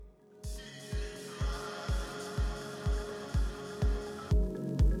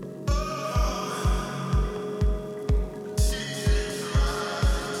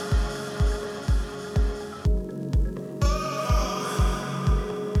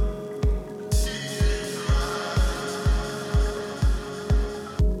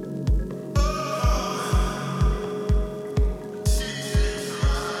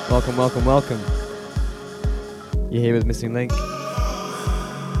Welcome. You're here with Missing Link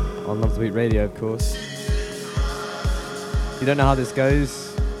on Love the Beat Radio, of course. If you don't know how this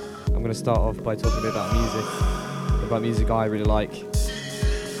goes, I'm going to start off by talking a bit about music I really like, and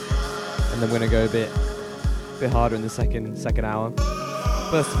then we're going to go a bit harder in the second hour.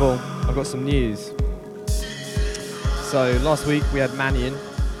 First of all, I've got some news. So last week we had Mannion,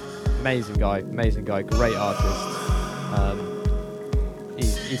 amazing guy, great artist.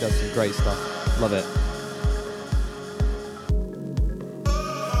 He does some great stuff, love it.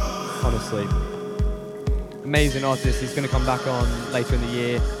 Honestly, amazing artist. He's going to come back on later in the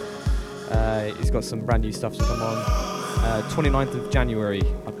year. He's got some brand new stuff to come on. 29th of January,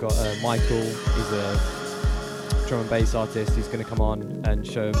 I've got Michael. He's a drum and bass artist. He's going to come on and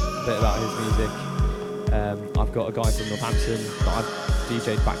show a bit about his music. I've got a guy from Northampton that I've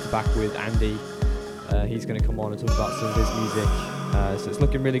DJ'd back to back with, Andy. He's going to come on and talk about some of his music. So it's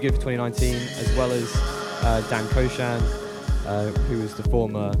looking really good for 2019, as well as Dan Koshan, who was the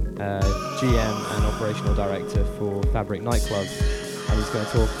former GM and operational director for Fabric Nightclub, and he's going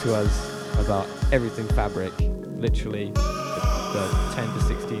to talk to us about everything Fabric, literally the 10 to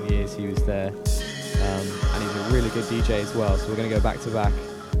 16 years he was there, and he's a really good DJ as well, so we're going to go back to back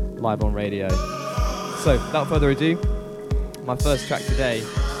live on radio. So without further ado, my first track today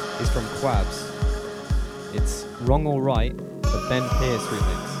is from Quabs. It's Wrong or Right, the Ben Pierce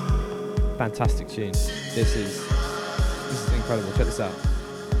remix. Fantastic tune. This is incredible. Check this out.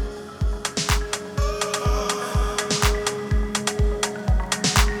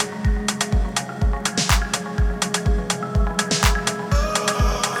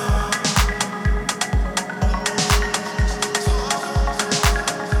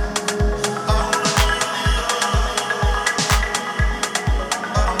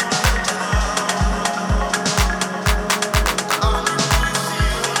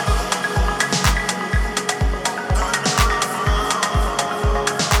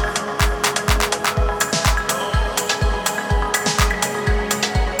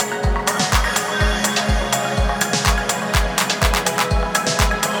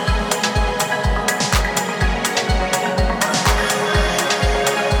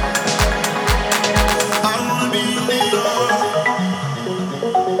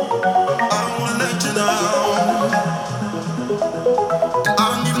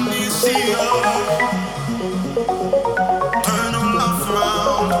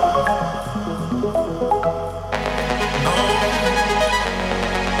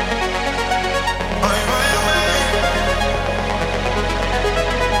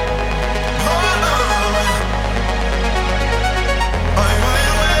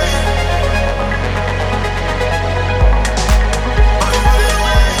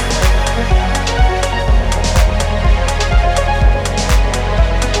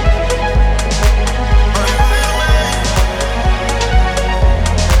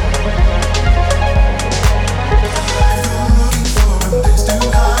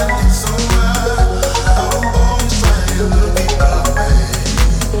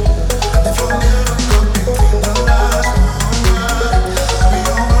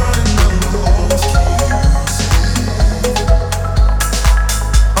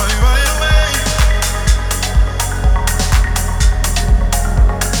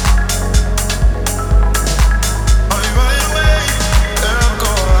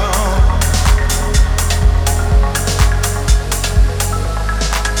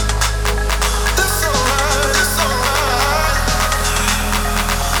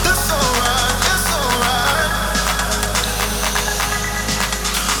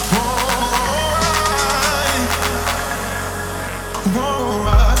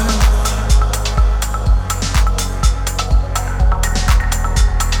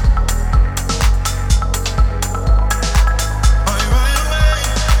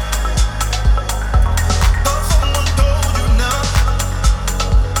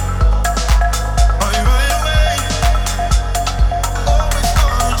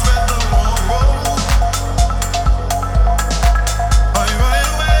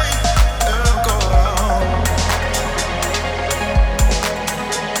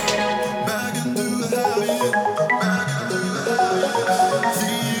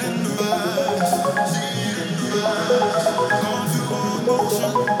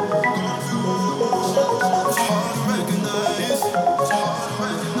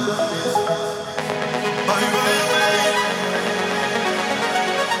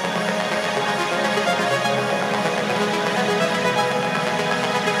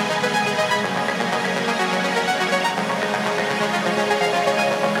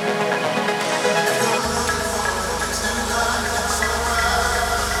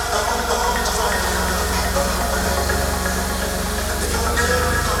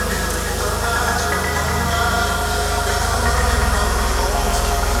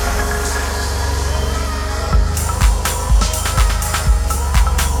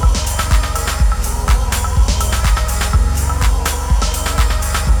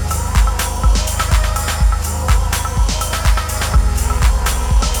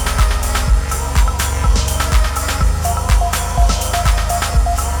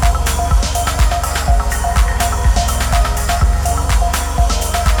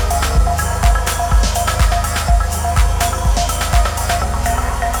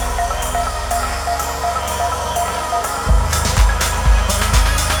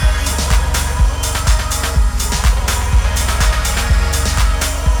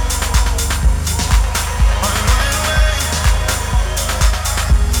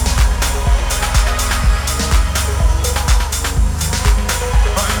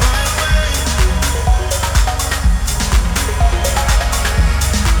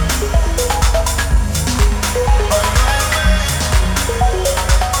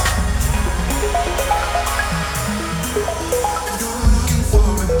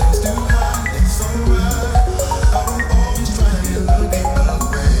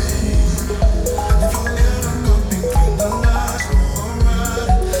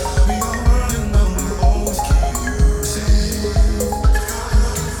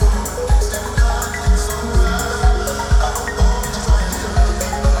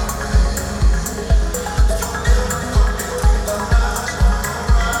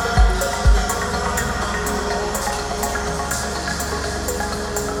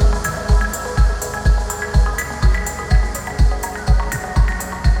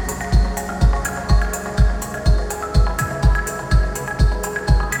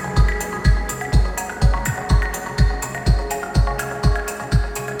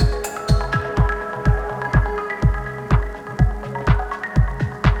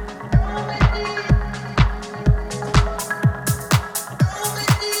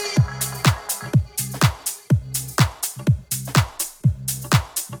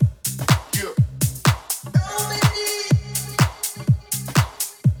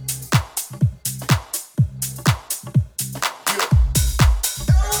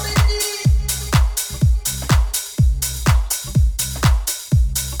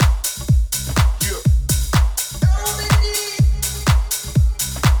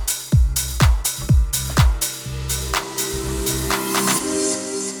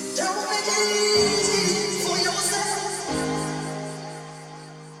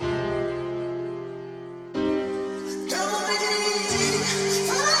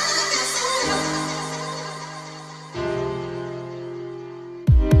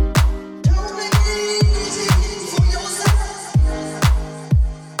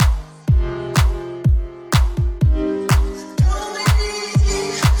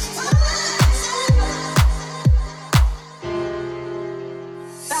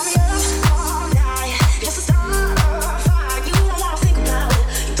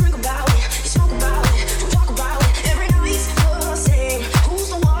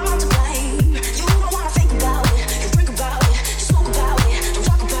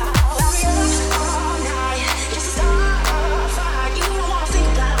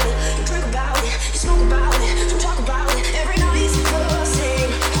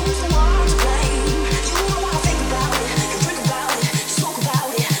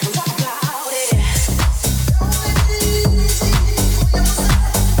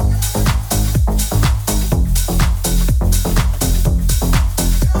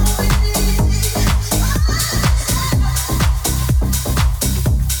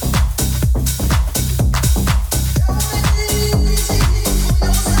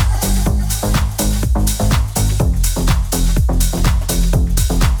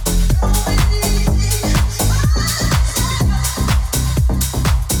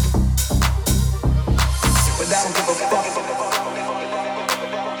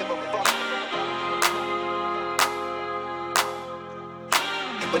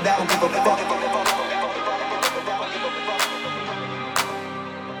 but I don't give a fuck. But I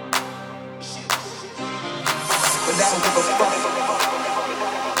don't give a fuck.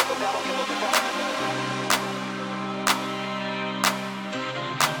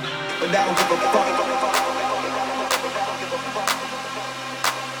 But I don't give a fuck.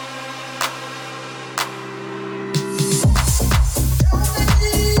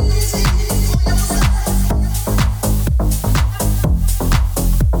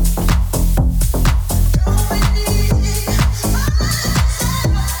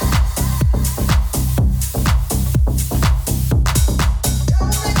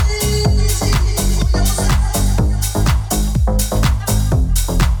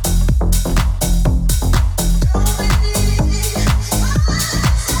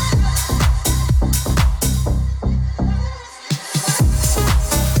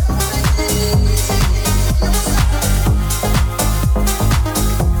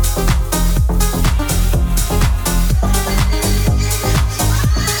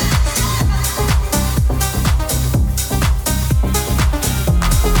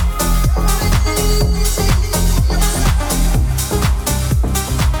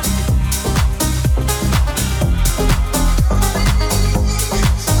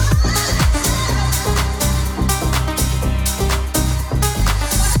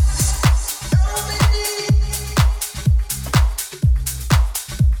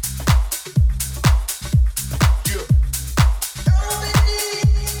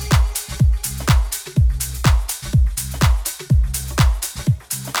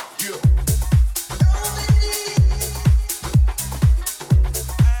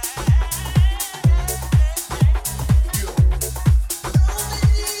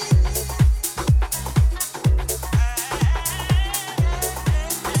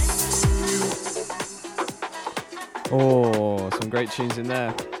 Oh, some great tunes in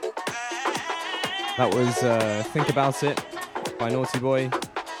there. That was Think About It by Naughty Boy.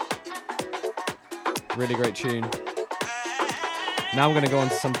 Really great tune. Now I'm going to go on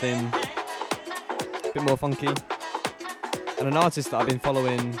to something a bit more funky. And an artist that I've been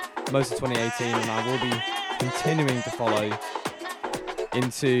following most of 2018 and I will be continuing to follow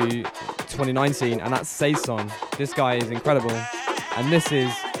into 2019, and that's Saison. This guy is incredible. And this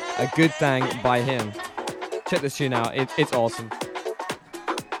is A Good Thing by him. Check this tune out, it's awesome.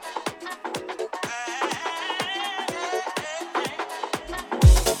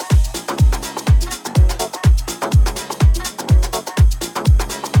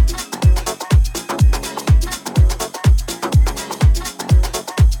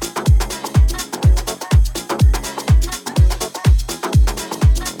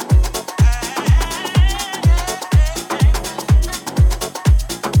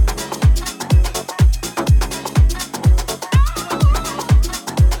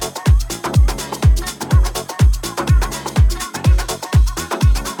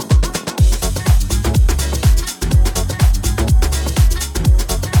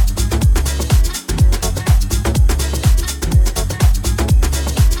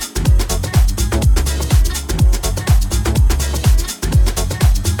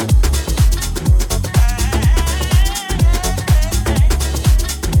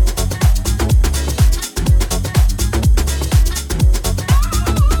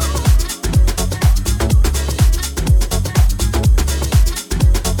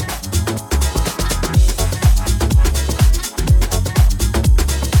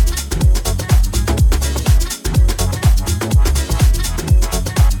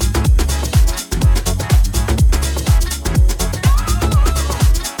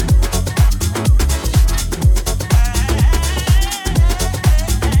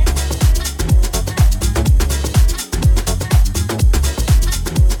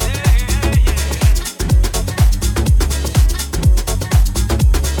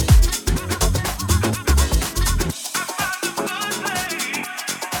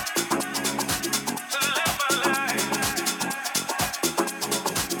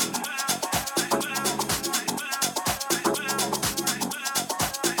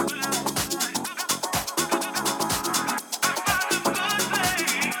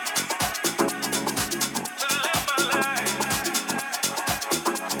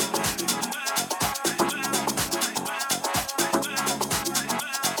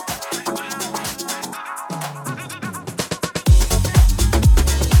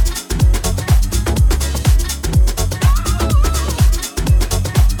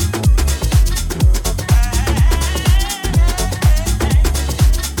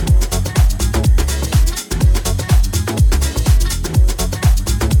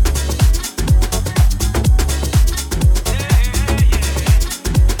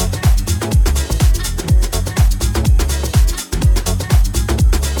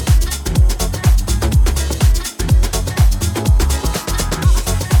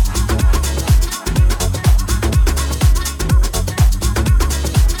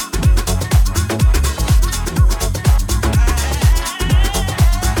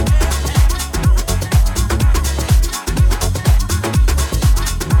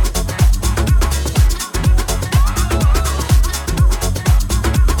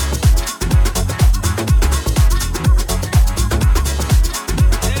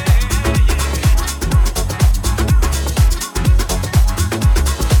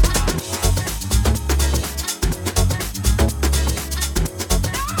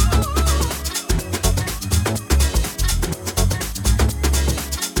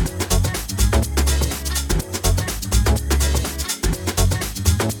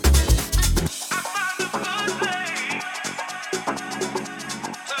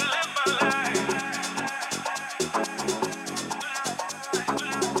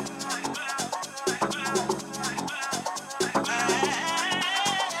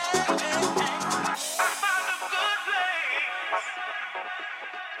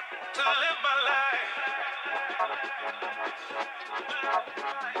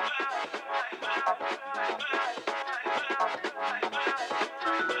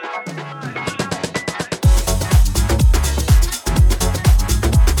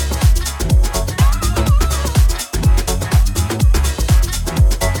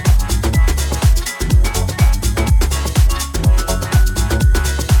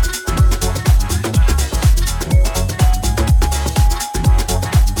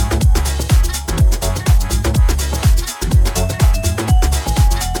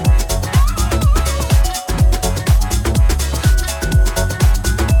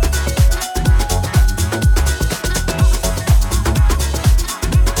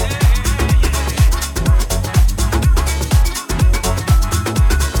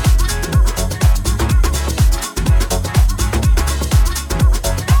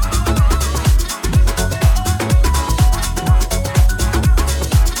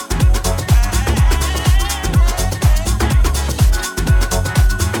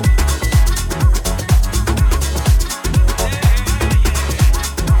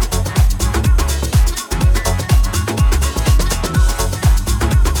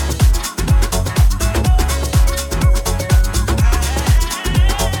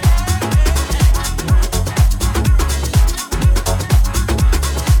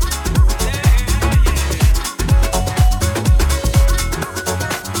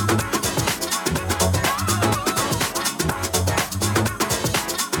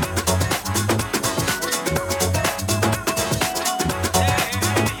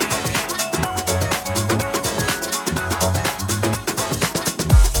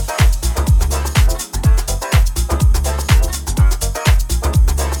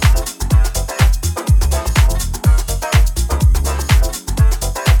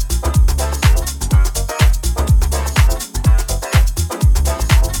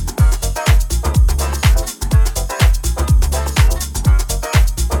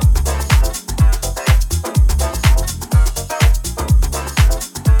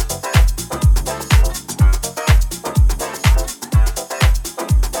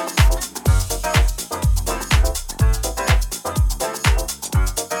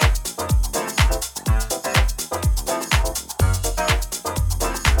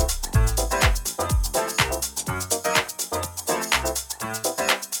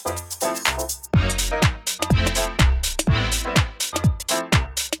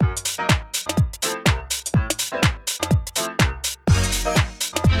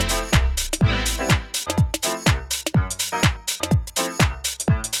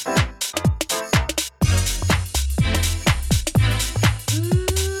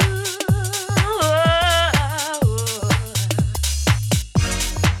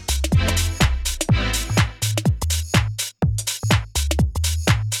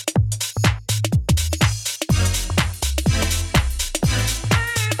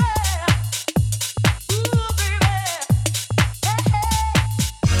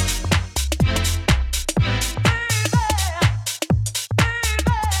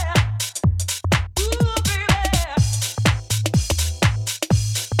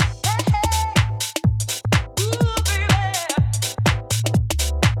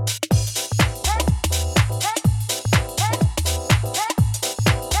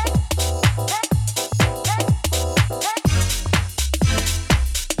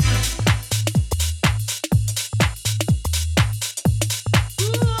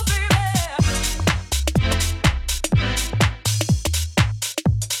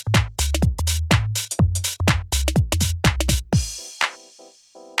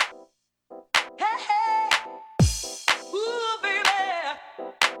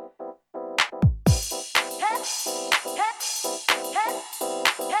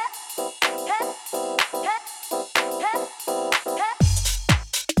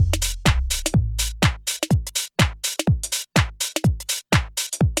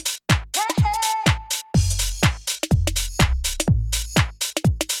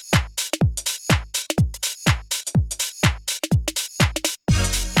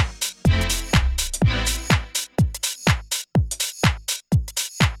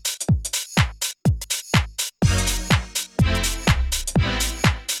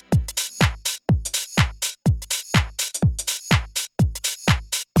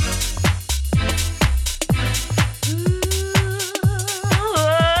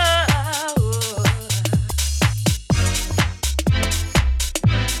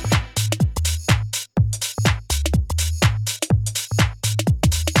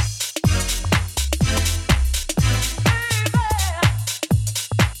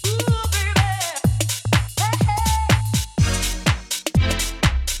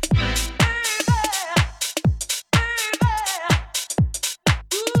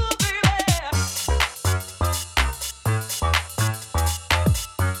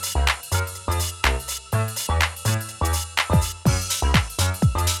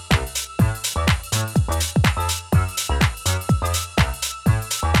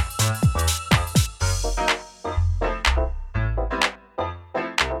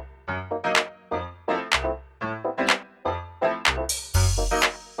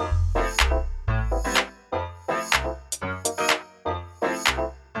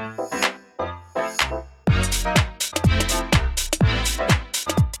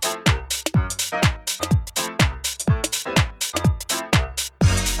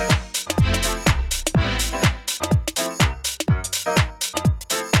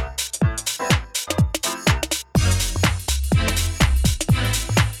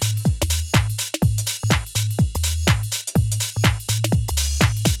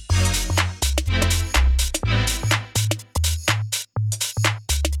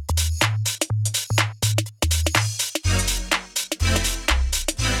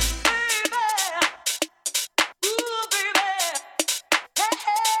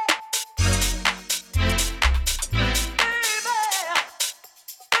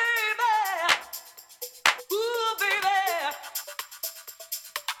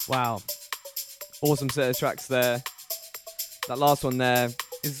 Wow. Awesome set of tracks there. That last one there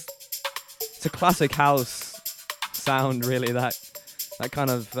is it's a classic house sound, really. That kind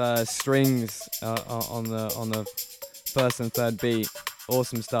of strings on the first and third beat.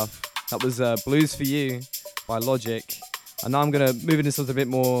 Awesome stuff. That was Blues for You by Logic. And now I'm gonna move into something a bit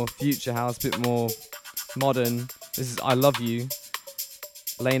more future house, a bit more modern. This is I Love You,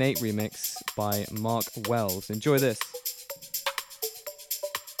 Lane 8 remix by Mark Wells. Enjoy this.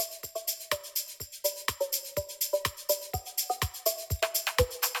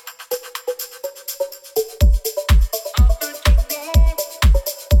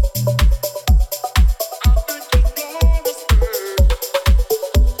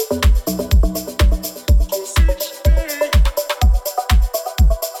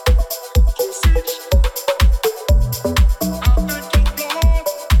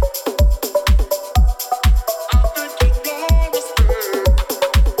 Thank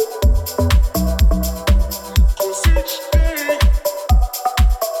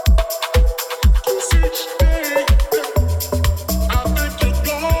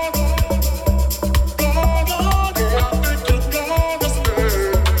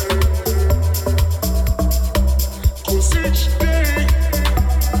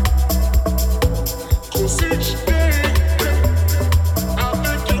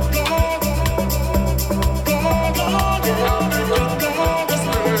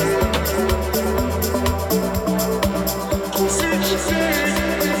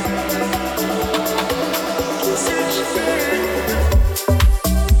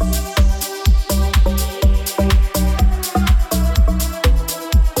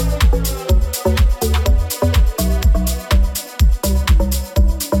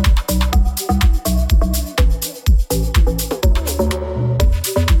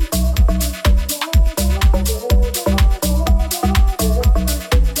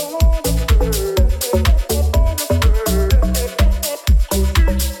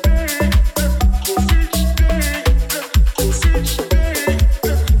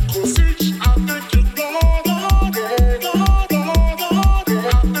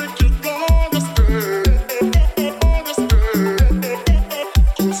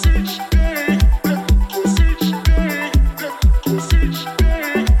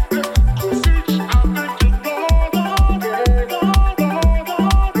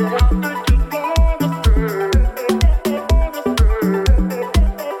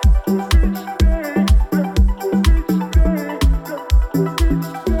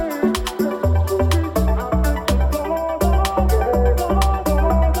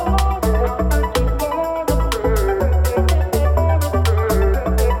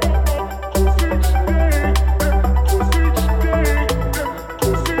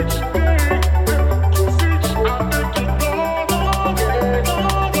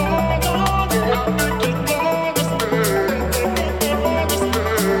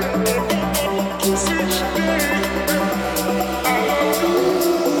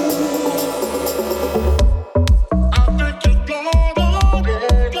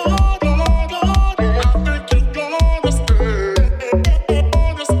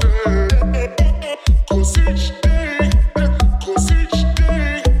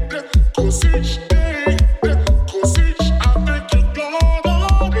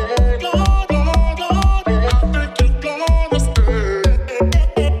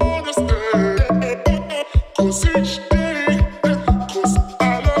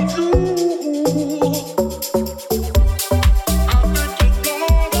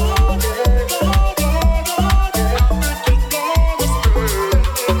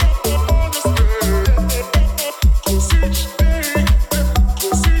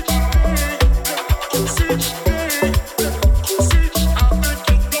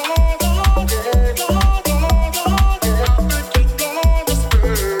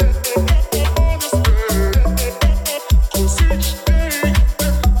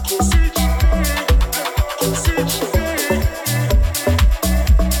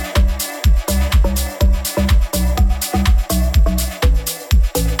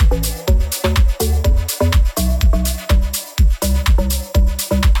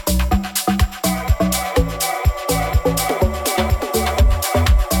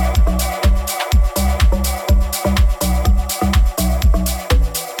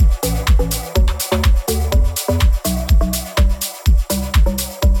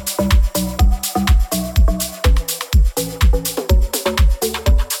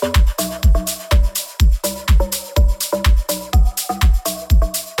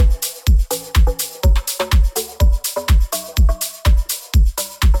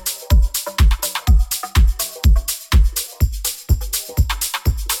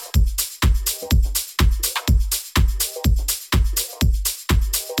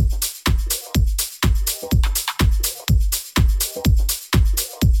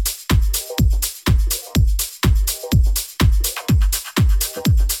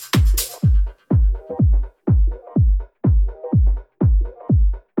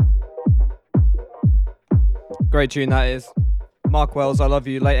Great tune that is. Mark Wells, I Love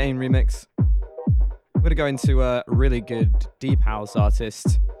You, Late Aim remix. We're going to go into a really good deep house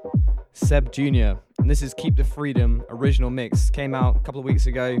artist, Seb Jr. And this is Keep the Freedom original mix. Came out a couple of weeks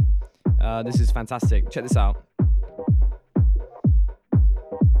ago. This is fantastic. Check this out.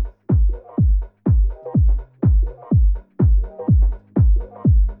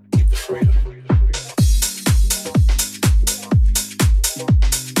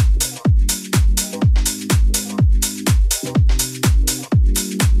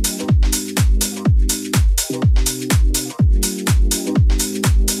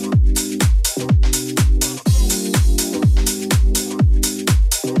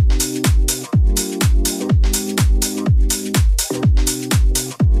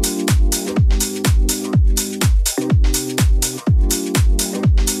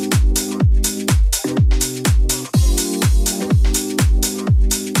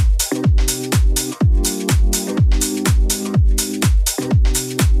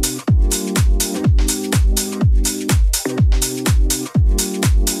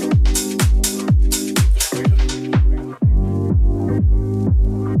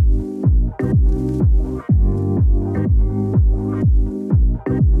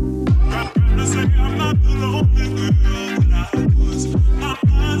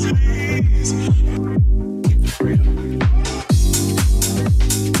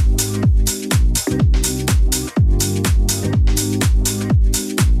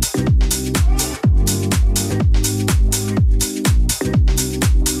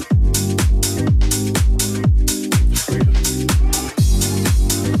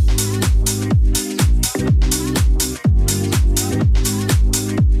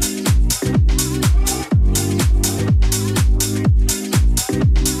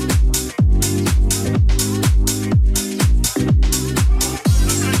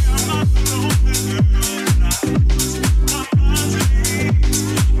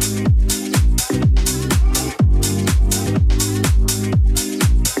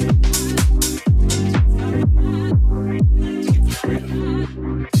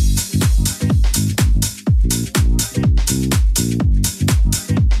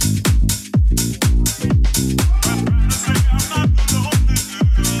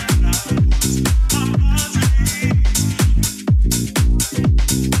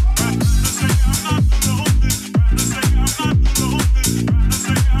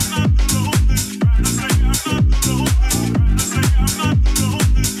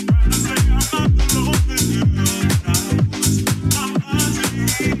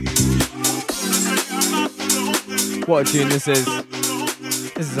 What a tune this is.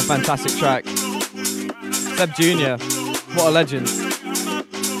 This is a fantastic track. Seb Jr., what a legend.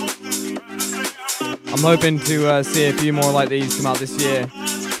 I'm hoping to see a few more like these come out this year.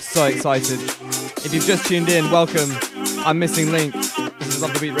 So excited. If you've just tuned in, welcome. I'm Missing Link. This is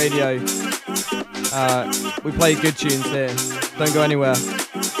Off The Beat Radio. We play good tunes here. Don't go anywhere.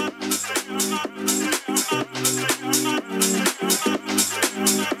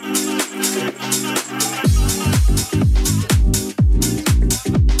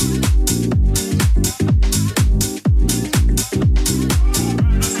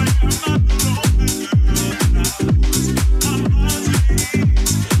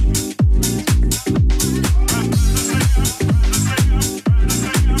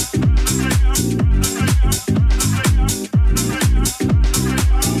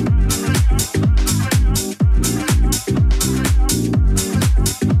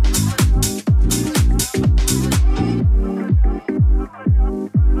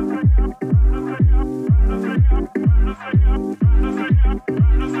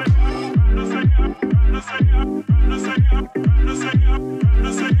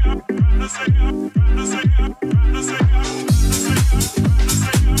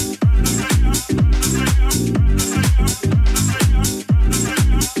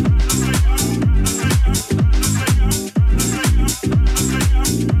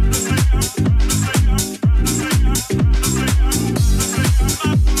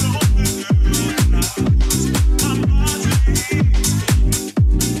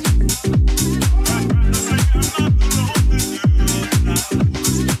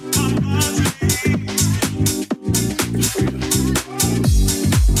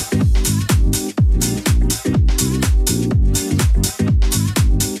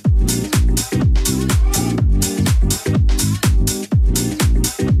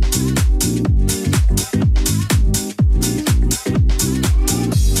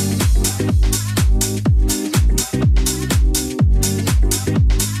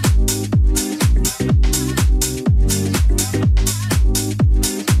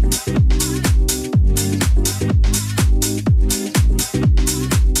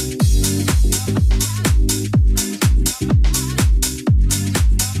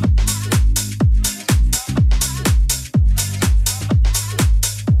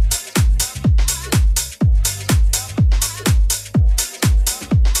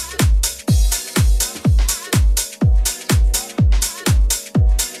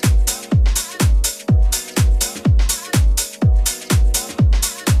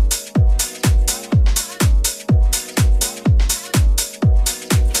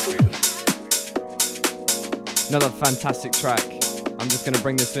 Another fantastic track. I'm just gonna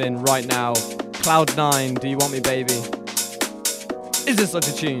bring this in right now. Cloud9, Do You Want Me Baby? Is this such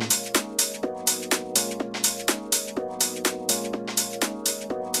a tune?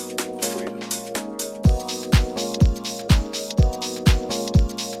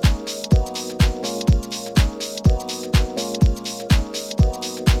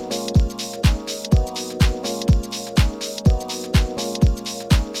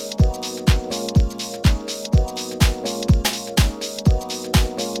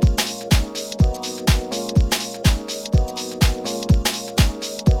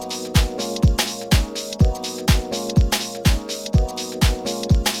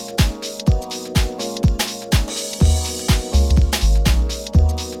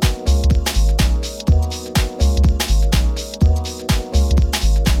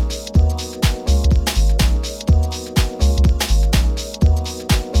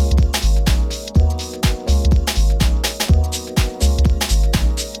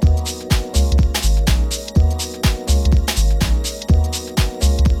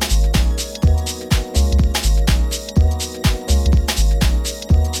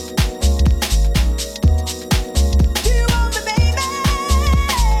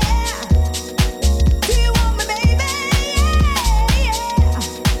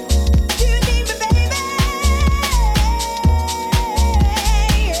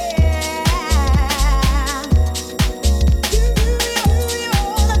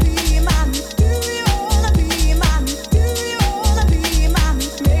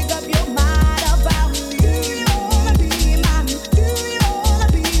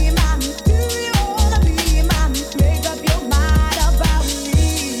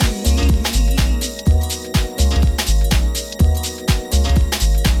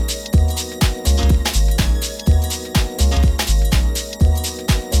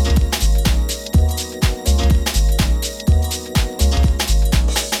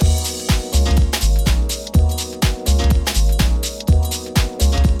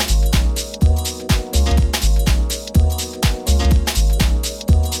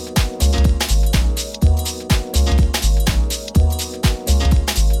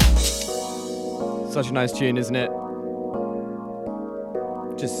 Such a nice tune, isn't it?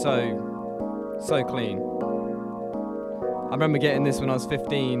 Just so clean. I remember getting this when I was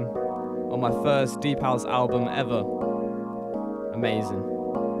 15 on my first Deep House album ever. Amazing.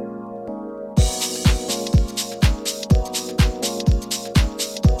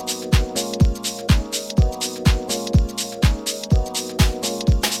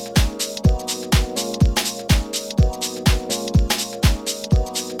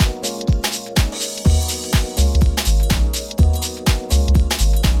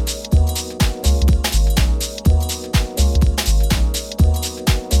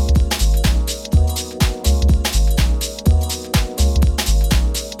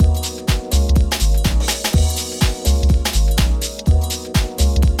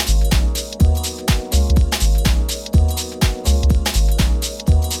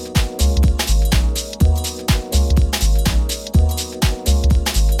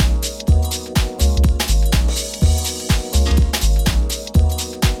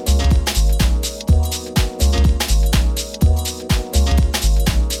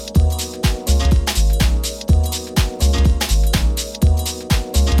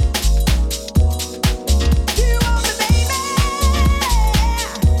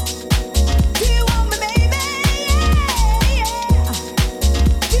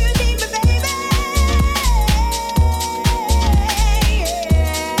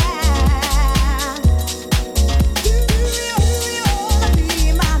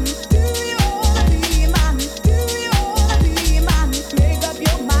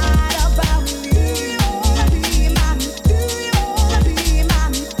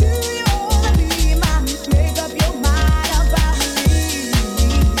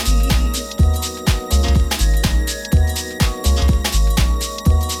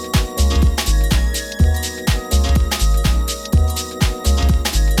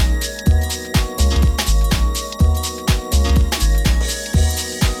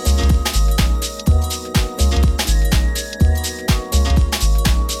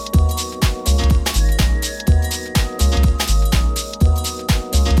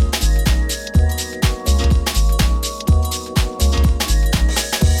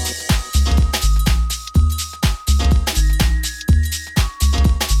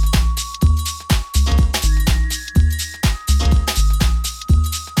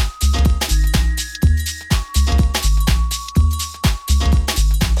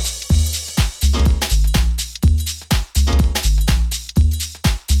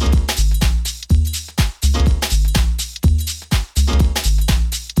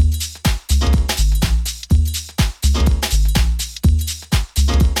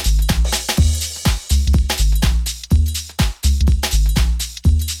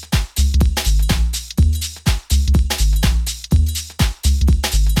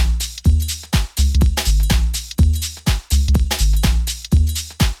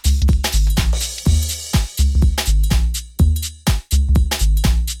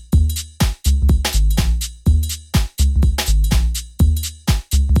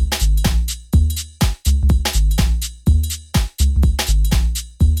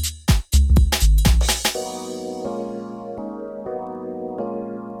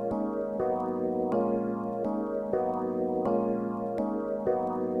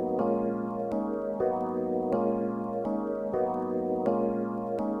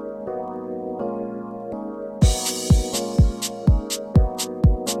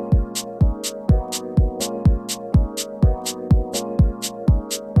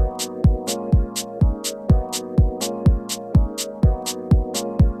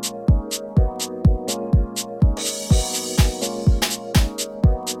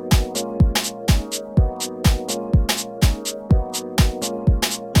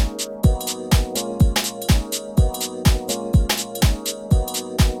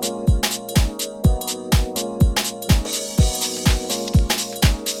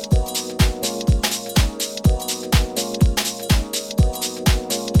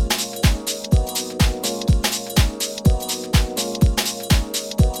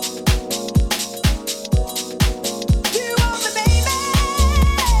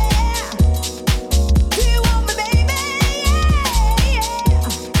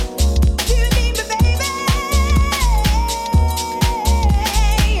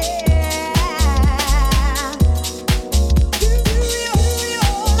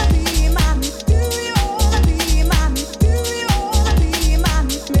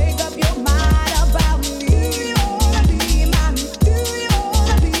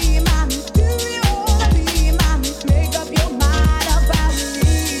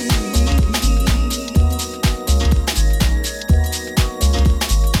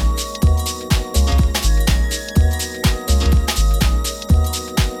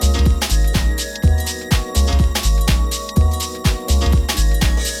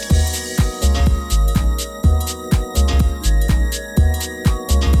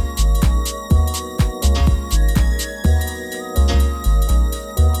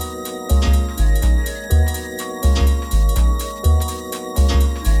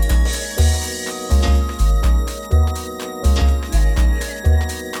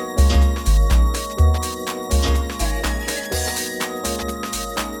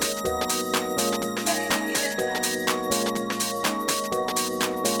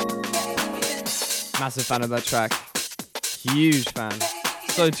 Massive fan of that track. Huge fan.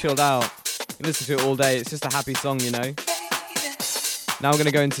 So chilled out. You listen to it all day. It's just a happy song, you know. Now we're going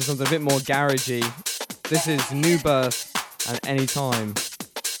to go into something a bit more garagey. This is New Birth and Anytime.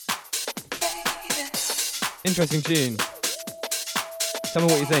 Interesting tune. Tell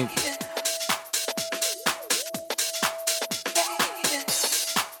me what you think.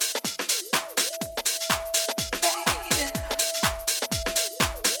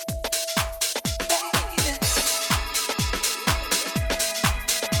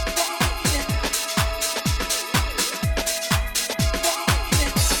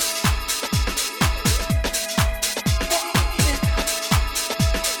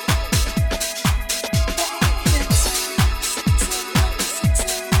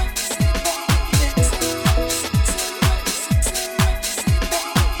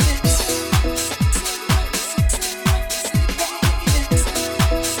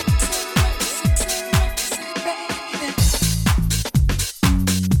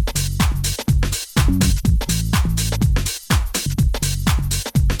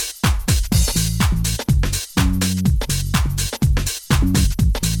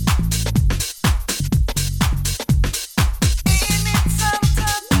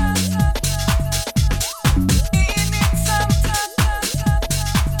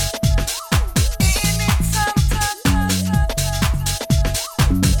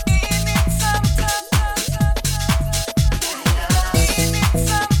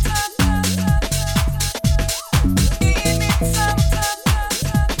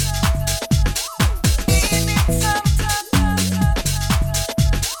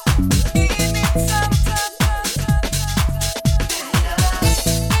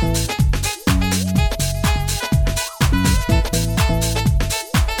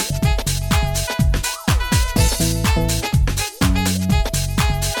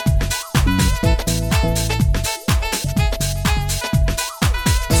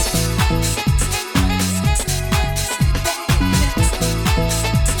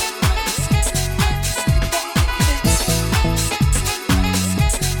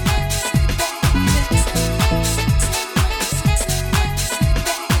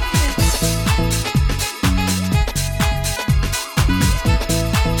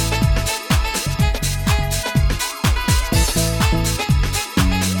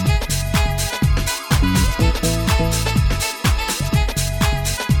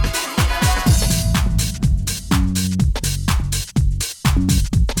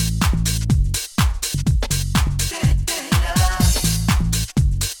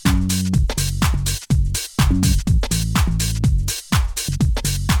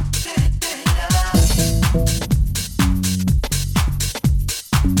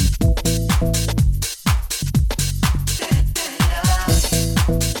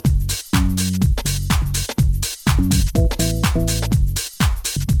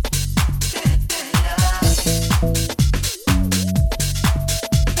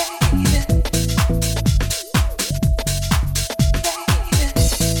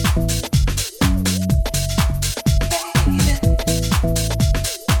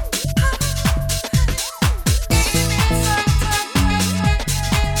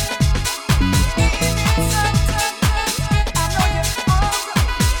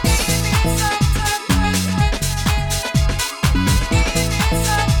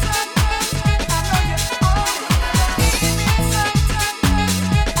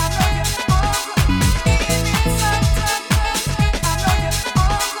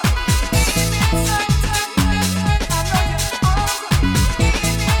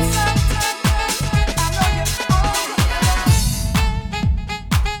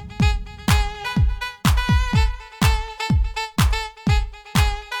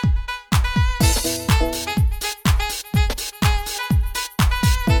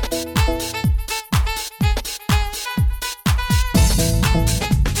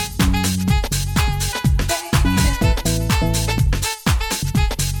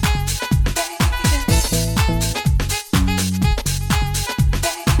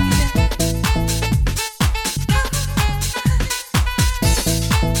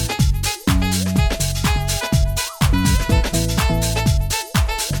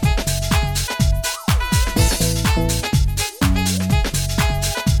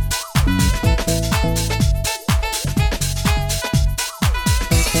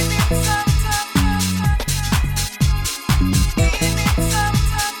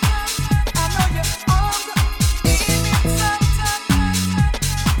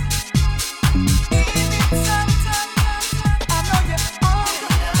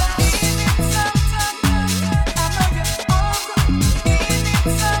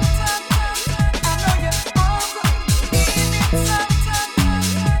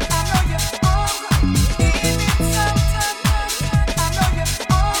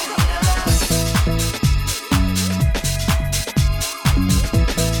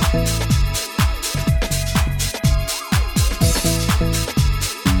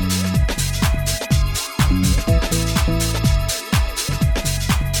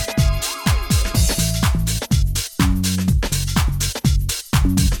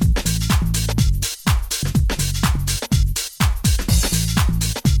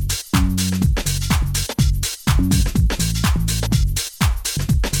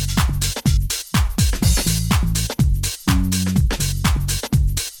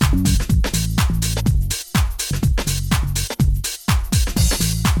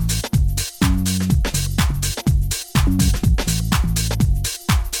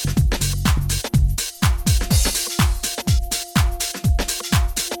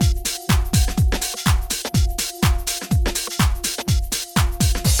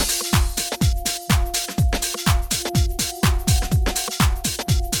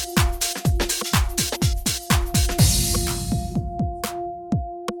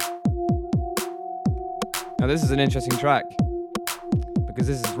 this is an interesting track because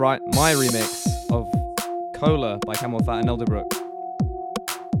this is my remix of Cola by Camel Fat and Elderbrook.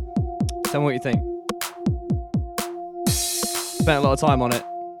 Tell me what you think. Spent a lot of time on it.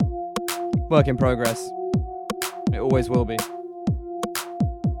 Work in progress. It always will be. Got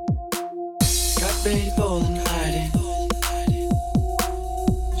ready for the night.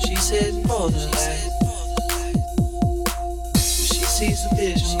 She's heading for the light. She sees the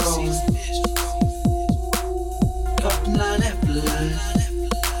vision growing. Dropping line after line.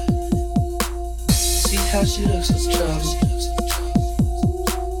 See how she looks in trouble.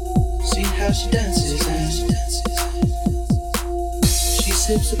 See how she dances and she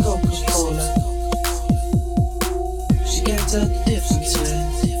sips a Coca-Cola. She can't tell the difference.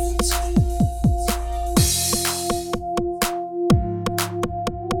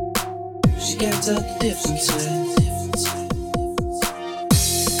 She can't tell the difference.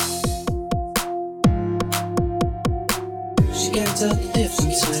 She can't tell the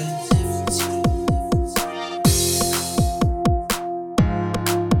difference.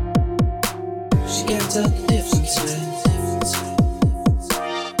 She can't tell the difference.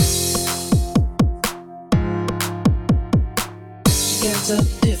 She can't tell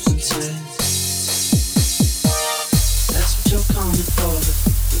the difference. That's what you're coming for, but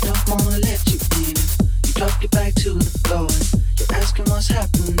we don't wanna let you in. You drop your back to the floor and you're asking what's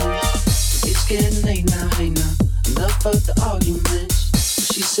happening. It's getting late now, hey now. Enough of the arguments.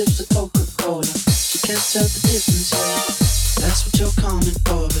 She sips the Coca-Cola. She can't tell the difference, yeah. That's what you're coming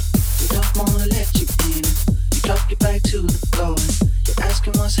for, but we don't wanna let you in. You drop your back to the floor and you're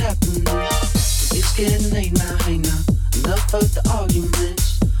asking what's happening. It's getting late now, hey now. Enough of the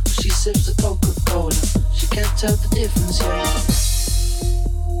arguments. She sips the Coca-Cola. She can't tell the difference, yeah.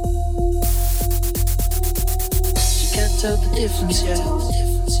 She can't tell the difference, yeah.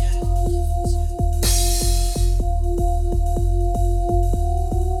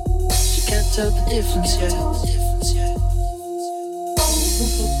 Tell the difference, yeah.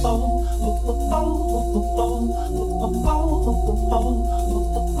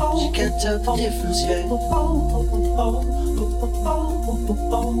 She can't tell the difference, yeah.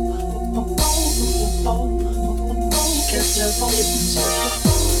 She can't tell the difference, yeah.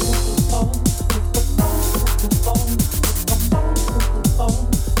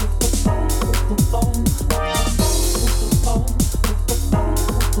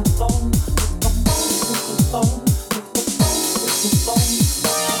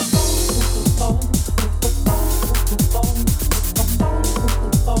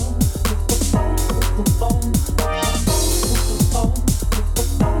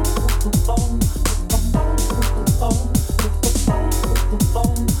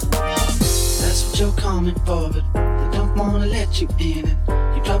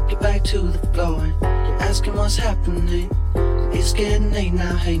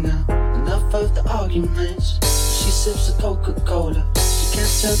 Hey now, enough of the arguments. She sips the Coca-Cola. She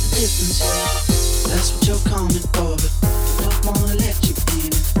can't tell the difference, yeah. That's what you're coming for, but we don't wanna let you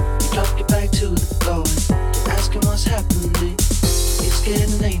in. You drop your back to the floor and you're asking what's happening. It's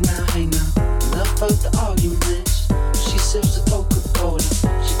getting late now, hey now. Enough of the arguments. She sips the Coca-Cola.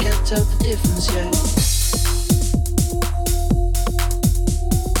 She can't tell the difference, yeah.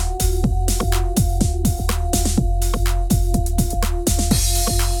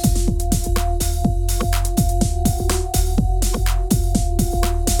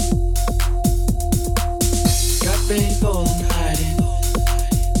 Ready for the night.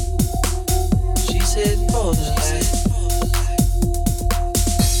 She's heading for the light.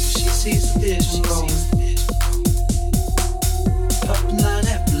 She sees the vision growing. Dropping line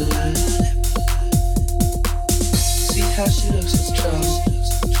after line. See how she looks in trouble.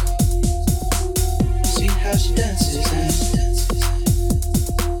 See how she dances and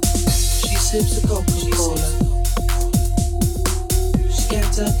she sips the Coca-Cola. She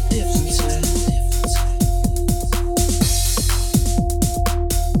can't tell the difference.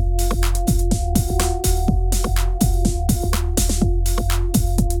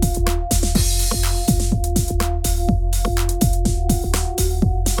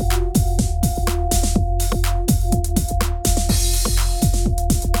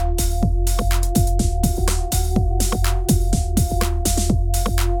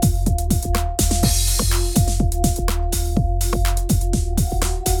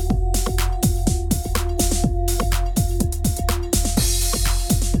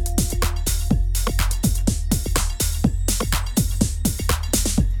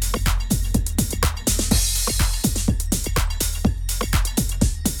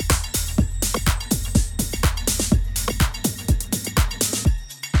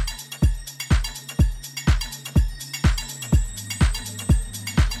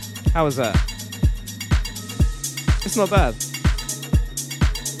 How was that? It's not bad.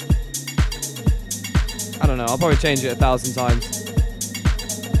 I don't know, I'll probably change it 1,000 times.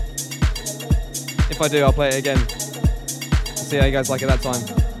 If I do, I'll play it again. See how you guys like it that time.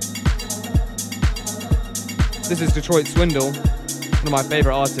 This is Detroit Swindle, one of my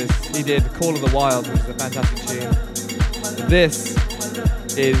favourite artists. He did Call of the Wild, which is a fantastic tune. This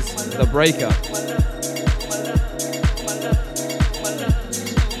is The Breakup.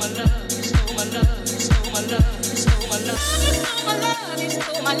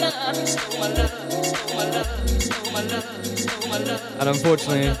 And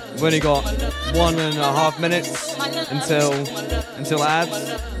unfortunately, we've only got 1.5 minutes until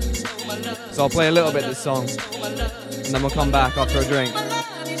ads. So I'll play a little bit of this song, and then we'll come back after a drink.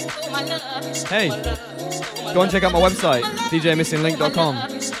 Hey, go and check out my website, djmissinglink.com.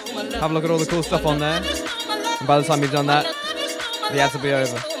 Have a look at all the cool stuff on there. And by the time you've done that, the ads will be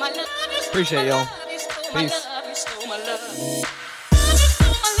over. Appreciate y'all. Peace.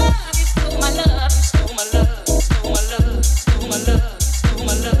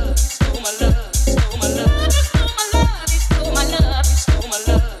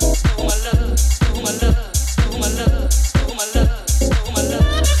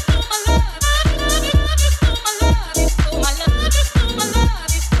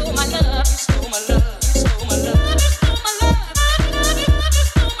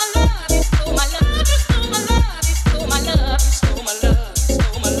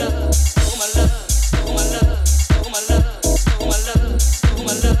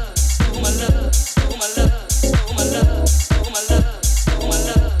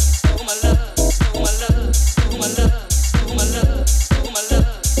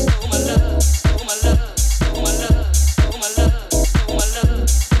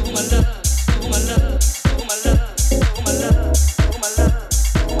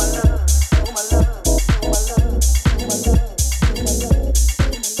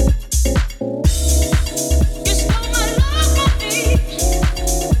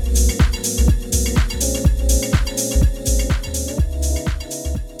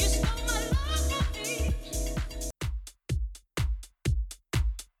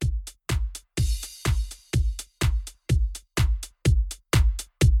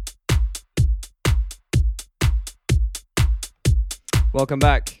 Welcome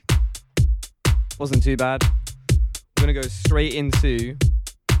back. Wasn't too bad. We're gonna go straight into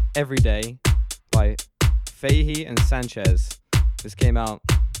Every Day by Fahey and Sanchez. This came out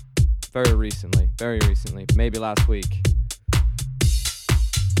very recently, maybe last week.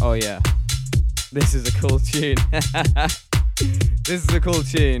 Oh yeah, this is a cool tune. This is a cool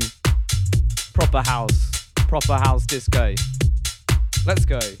tune. Proper house disco. Let's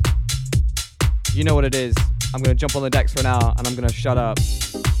go. You know what it is. I'm going to jump on the decks for now, and I'm going to shut up.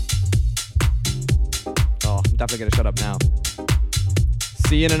 Oh, I'm definitely going to shut up now.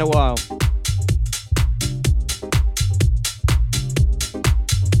 See you in a while.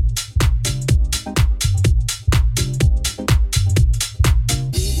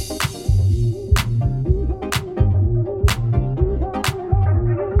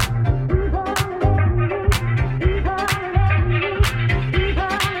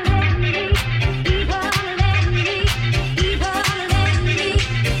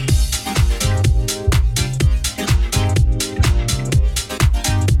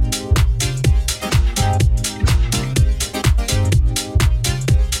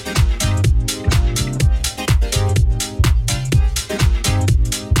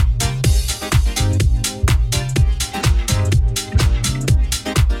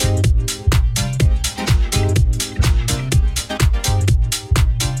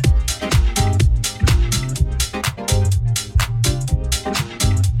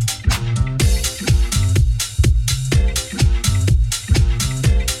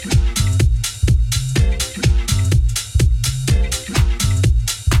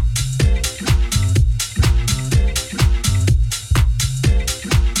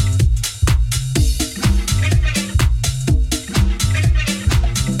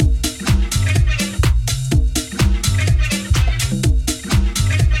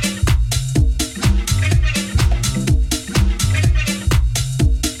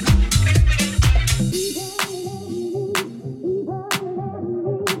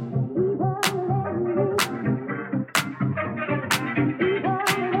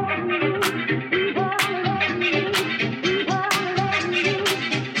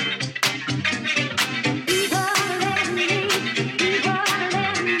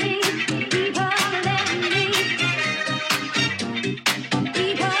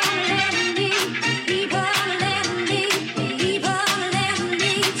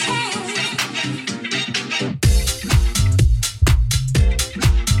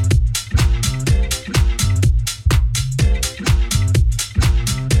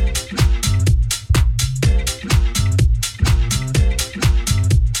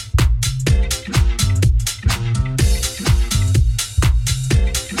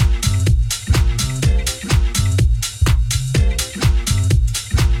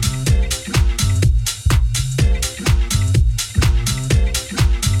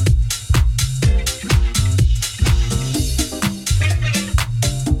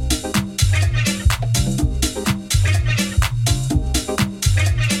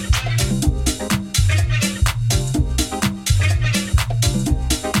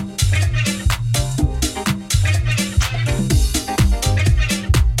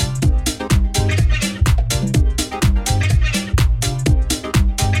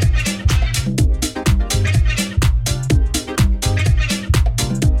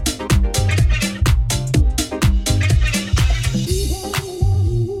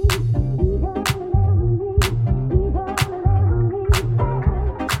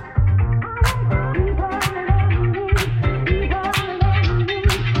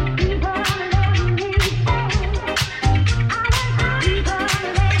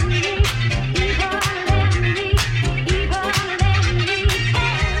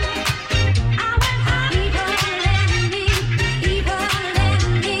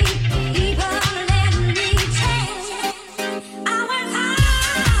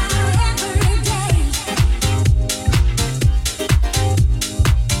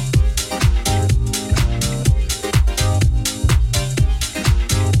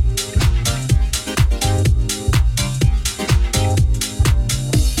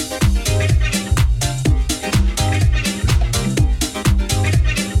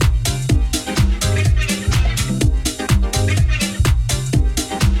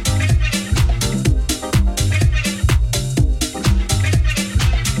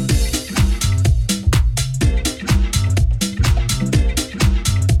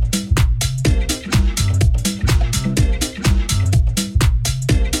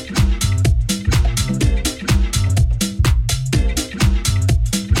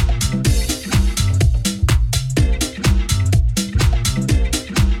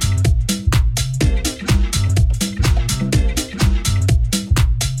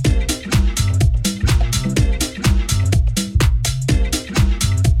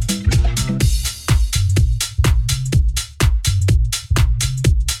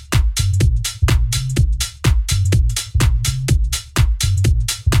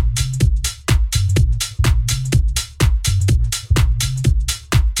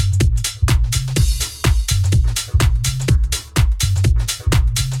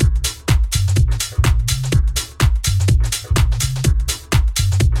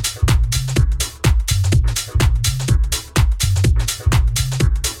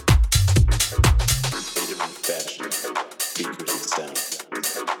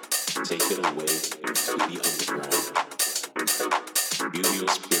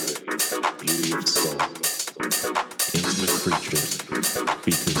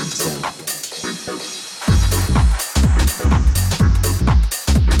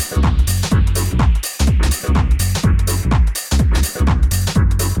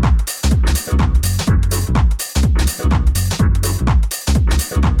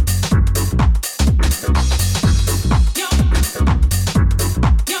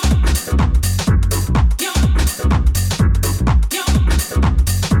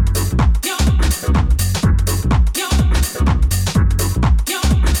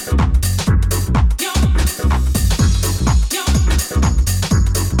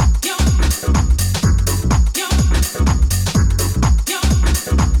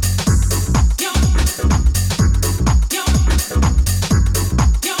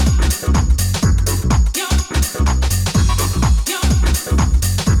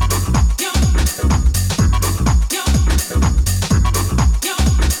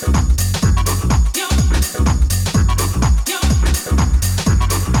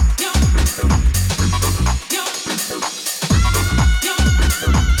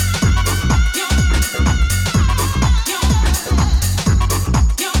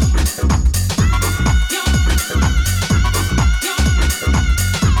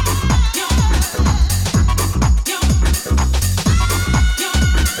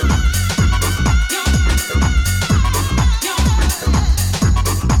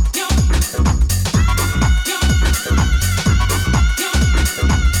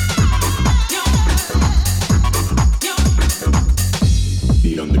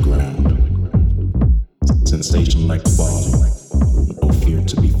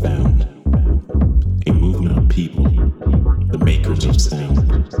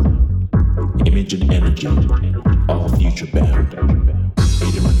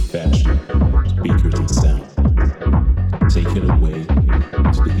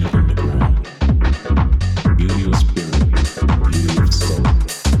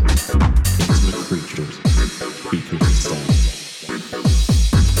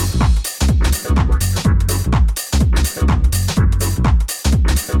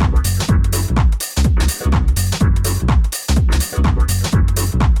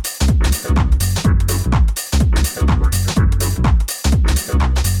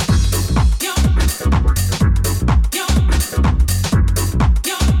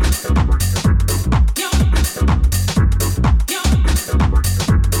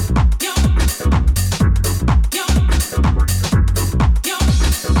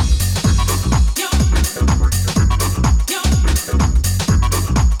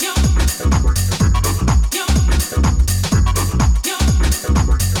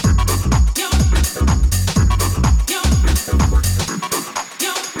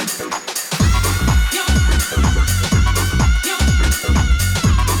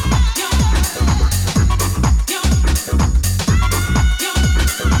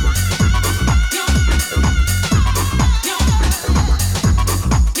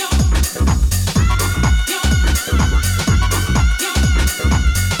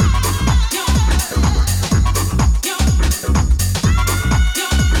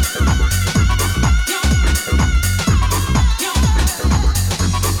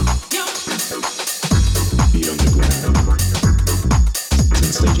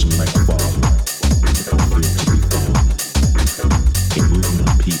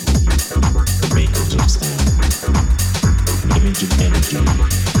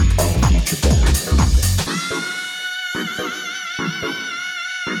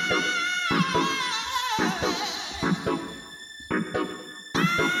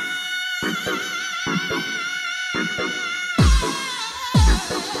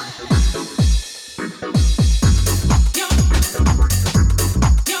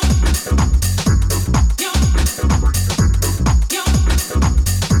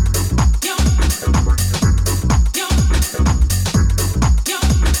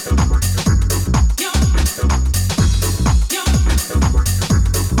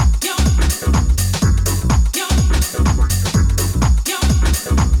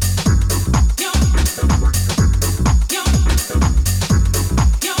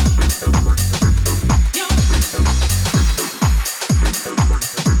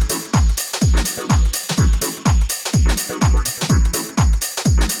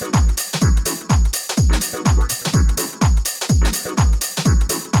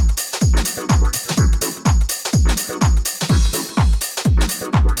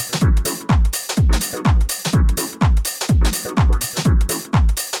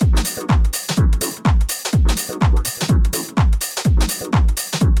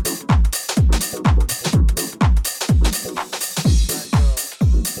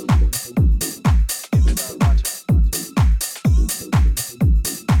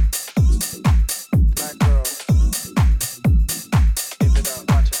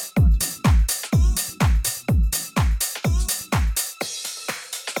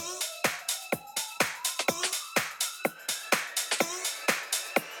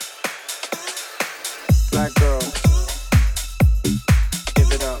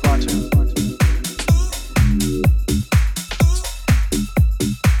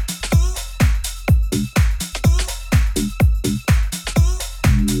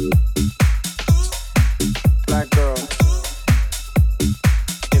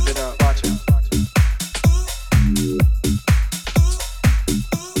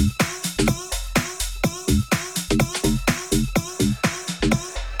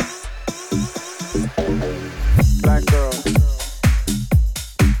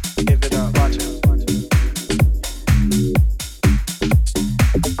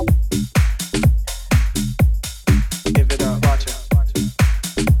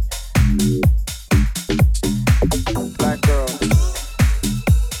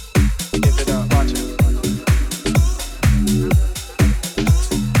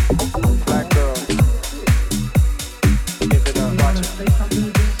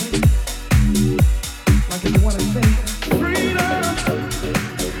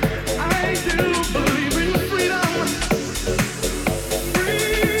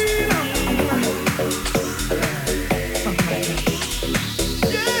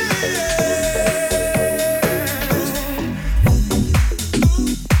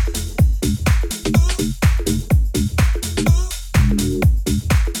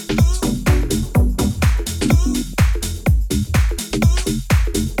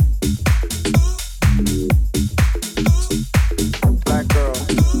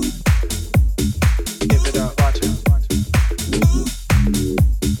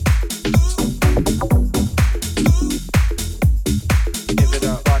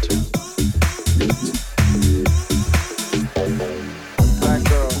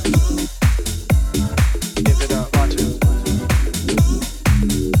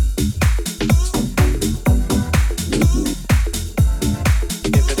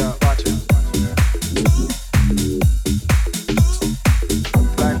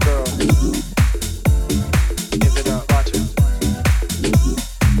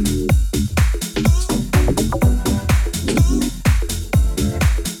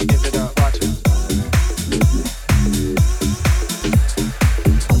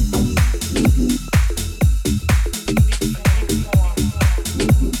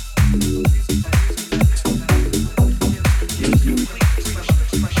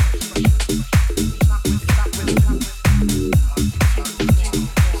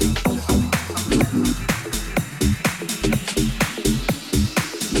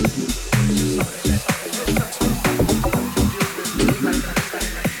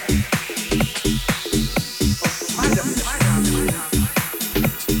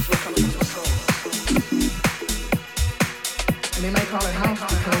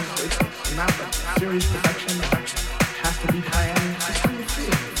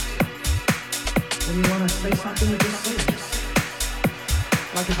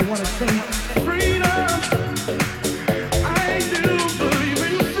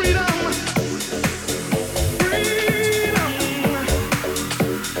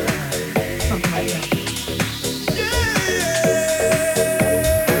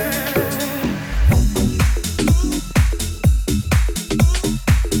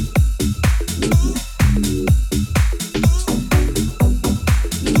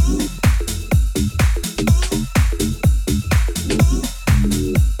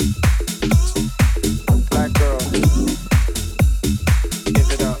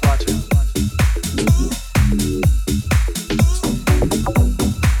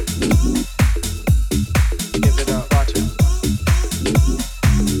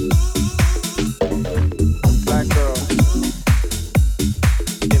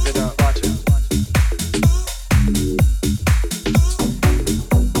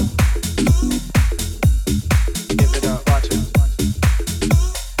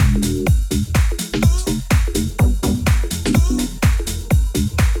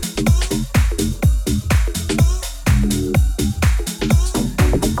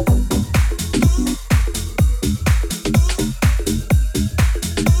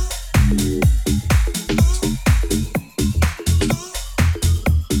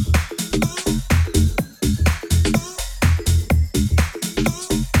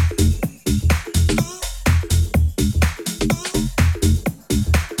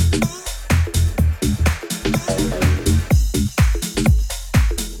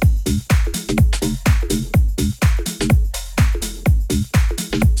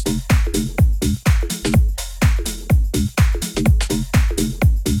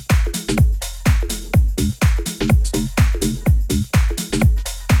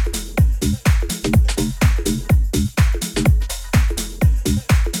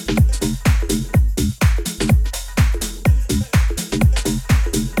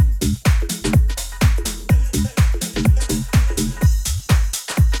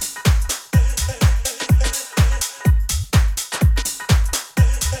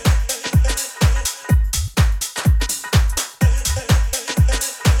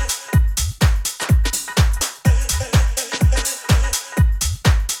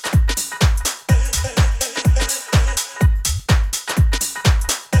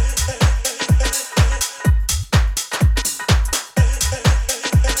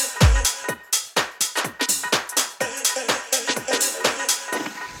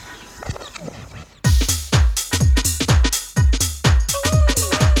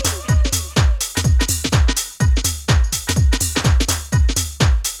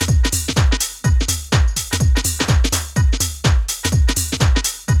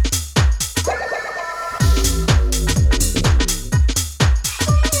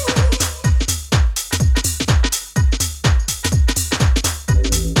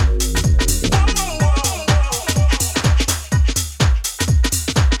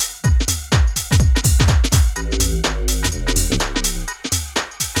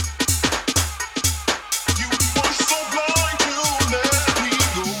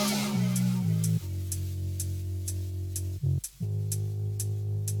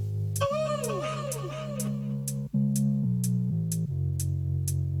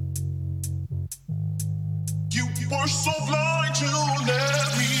 were so blind to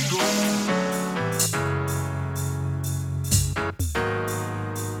let me go.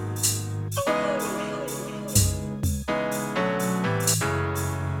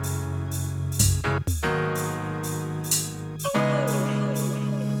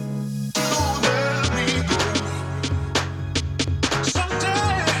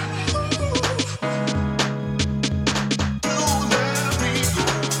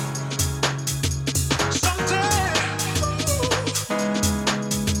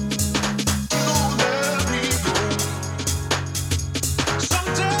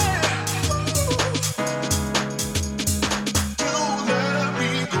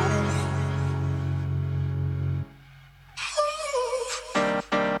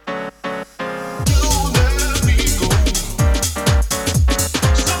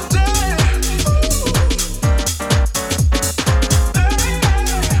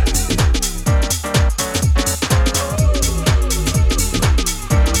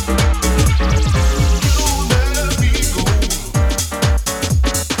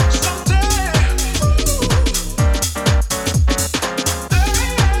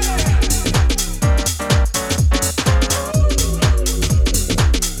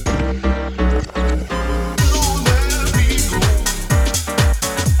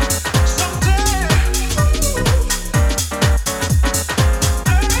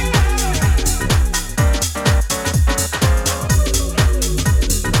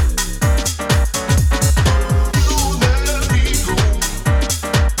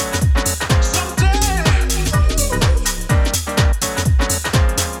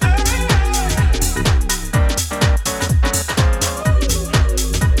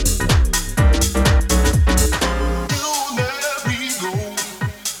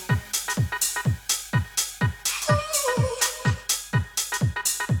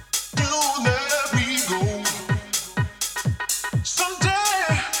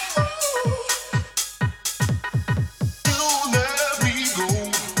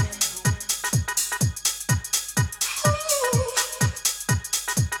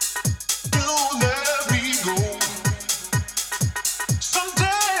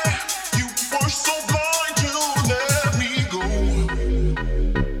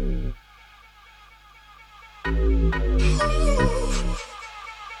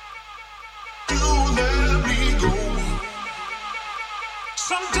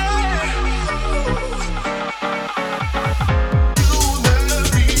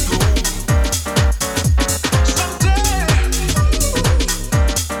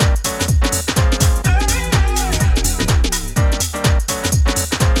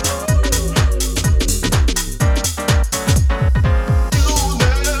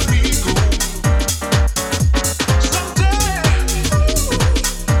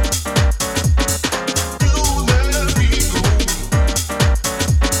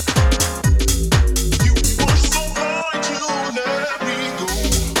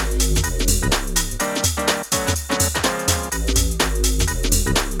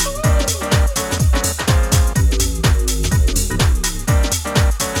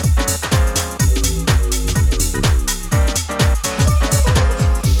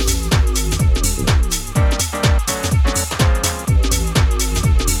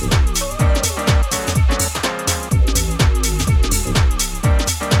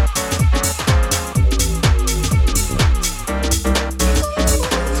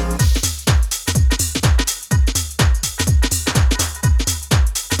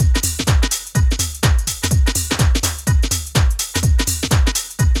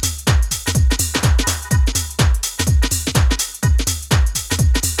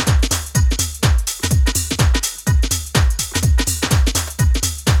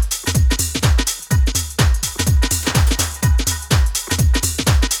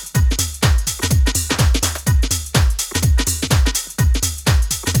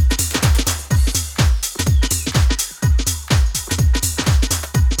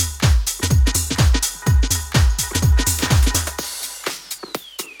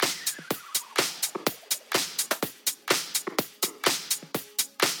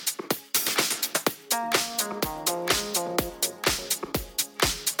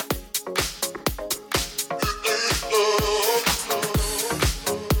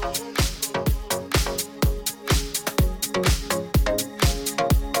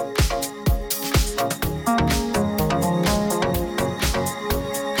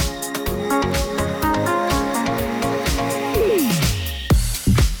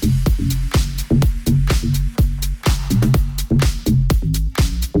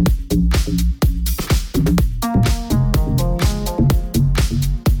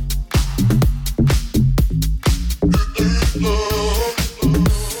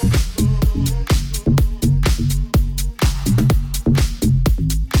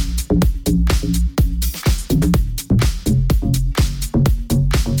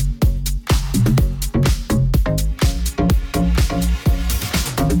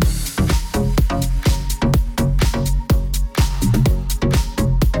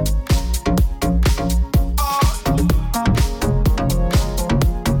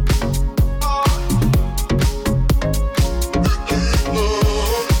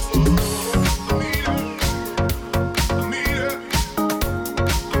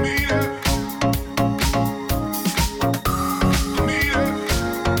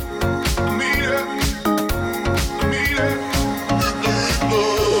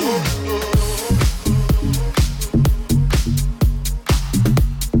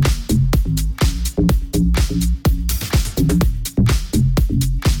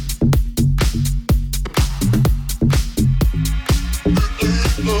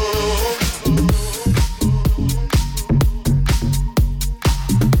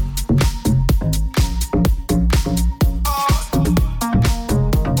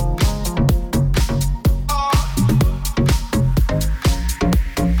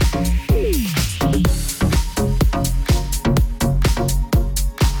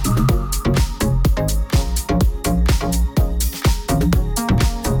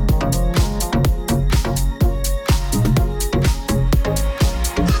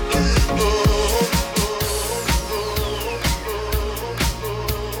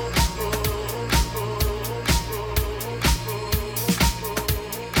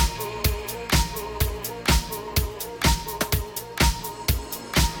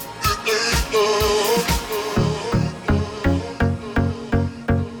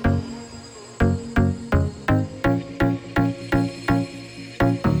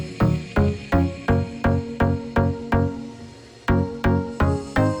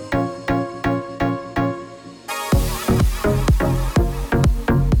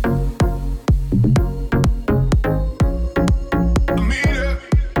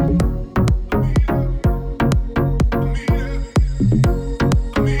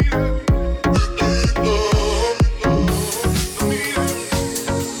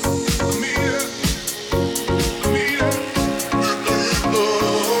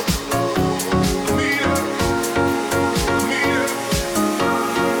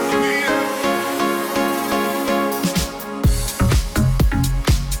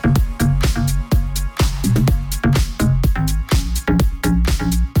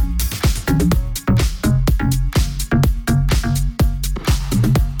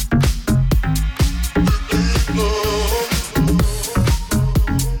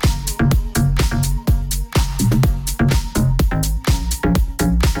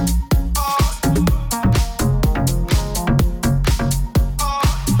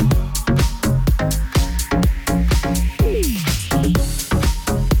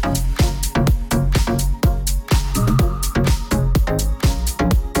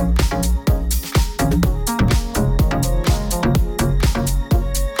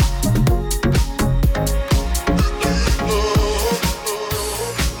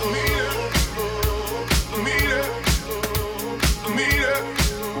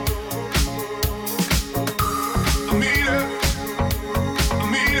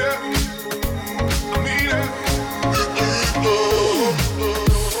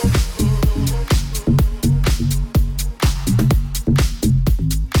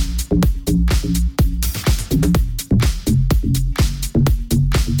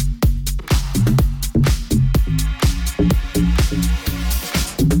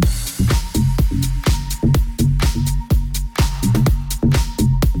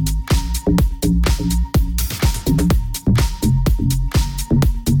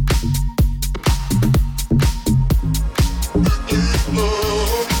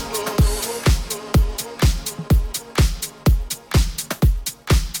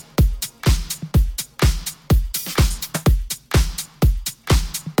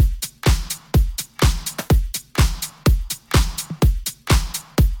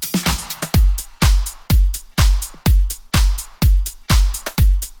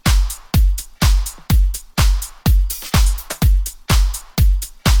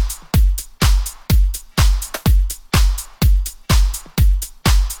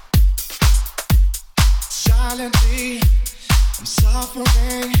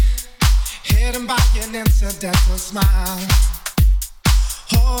 suffering, hidden by an incidental smile.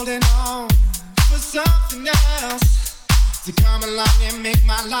 Holding on for something else to come along and make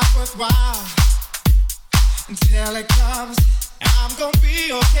my life worthwhile. Until it comes, I'm gonna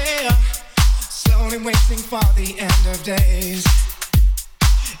be okay. Slowly waiting for the end of days.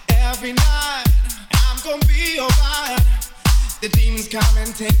 Every night, I'm gonna be alright. The demons come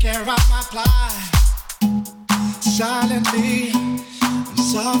and take care of my plight. Silently, I'm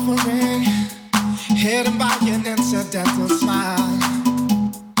suffering, hidden by an incidental smile.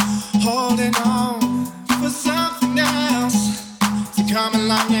 Holding on for something else to come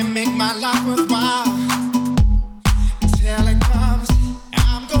along and make my life worthwhile. Until it comes,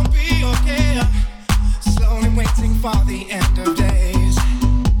 I'm gonna be okay. Slowly waiting for the end of days.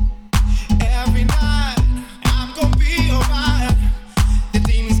 Every night, I'm gonna be alright. The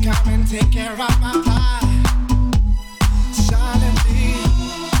demons come and take care of my plight. Silently,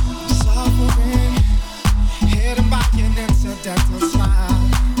 I'm suffering, hidden by an incidental smile.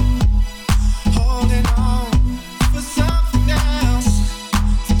 Holding on for something else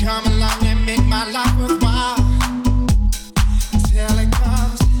to come along and make my life worthwhile. Until it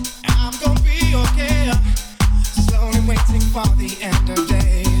comes, I'm gonna be okay. Slowly waiting for the end of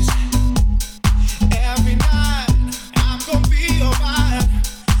days. Every night, I'm gonna be alright.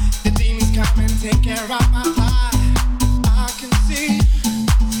 The demons come and take care of my plight. I can see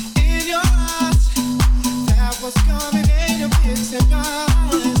in your eyes that what's coming ain't a big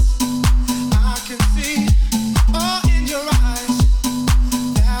surprise. I can see, oh, in your eyes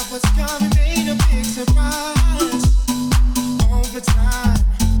that what's coming ain't a big surprise. Over time,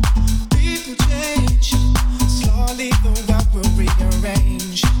 people change. Slowly the world will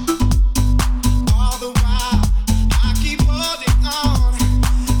rearrange. All the while, I keep holding on,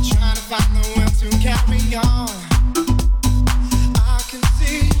 trying to find the will to carry on. I can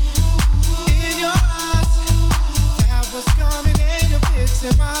see in your eyes that what's coming ain't a big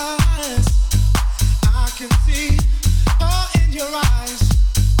surprise. I can see, oh, in your eyes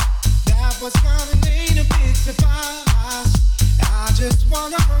that what's coming ain't a big surprise. I just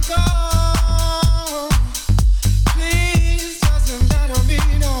wanna go. Please doesn't let me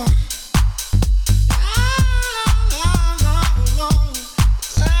know.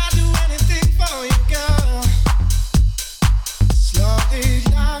 I'd do anything for you, girl. Slowly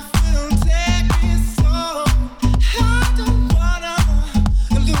life will take me slow. I don't wanna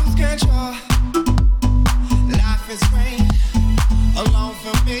lose control. Life is great, alone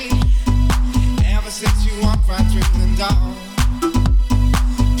for me. Ever since you walked right through the door.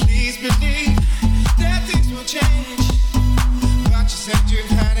 Please believe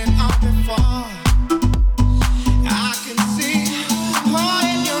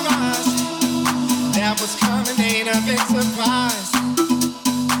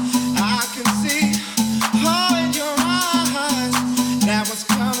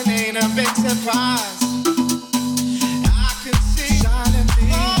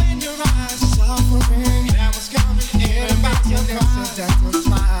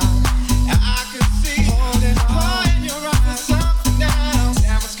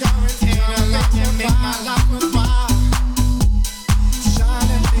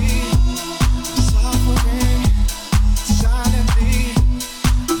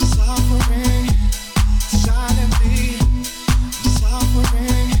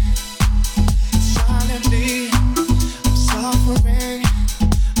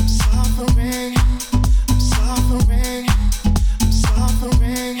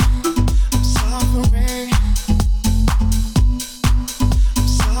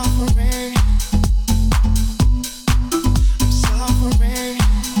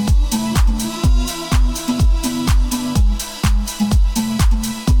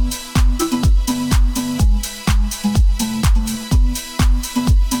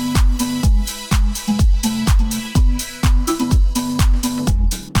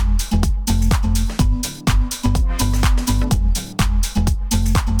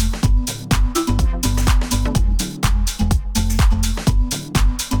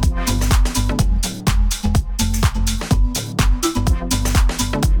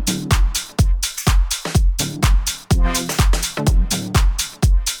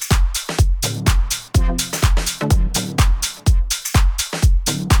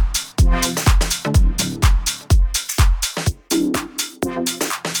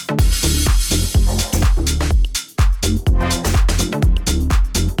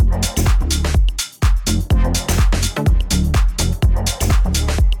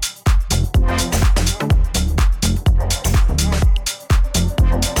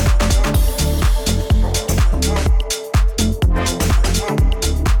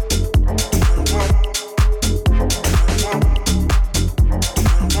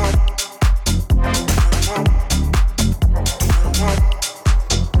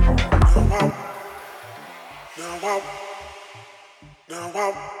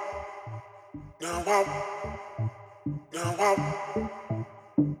 'Cause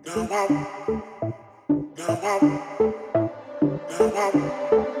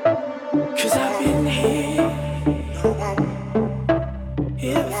I've been here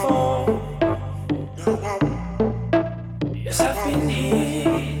before. Yes, I've been here,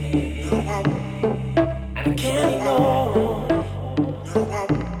 and I can't ignore.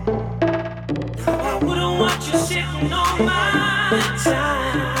 I wouldn't want you sitting on my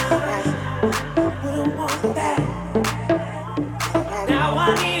time. Wouldn't want that. Now I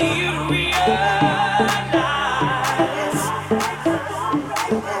need you to realize.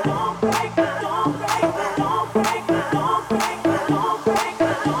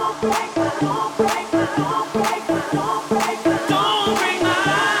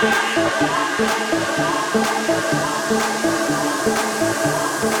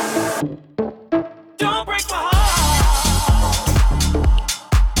 Don't break my heart.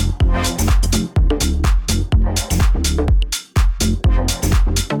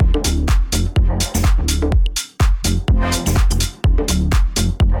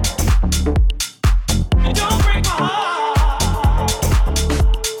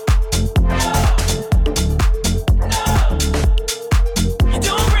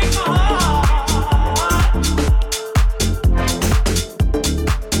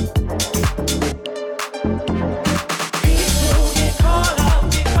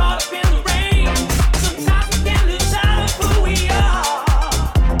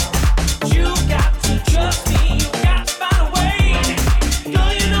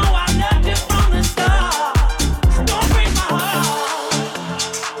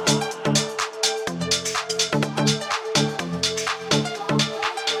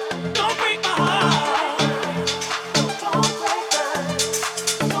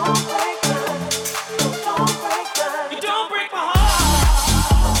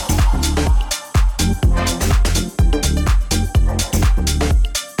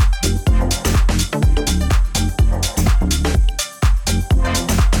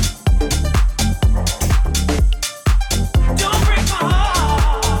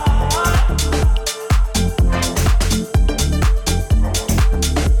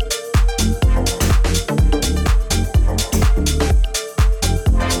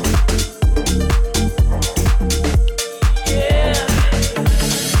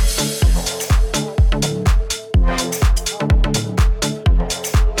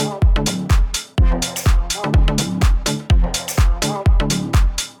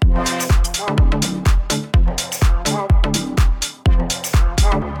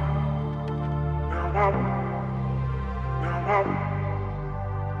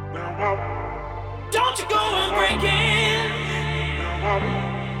 Don't you go and break in.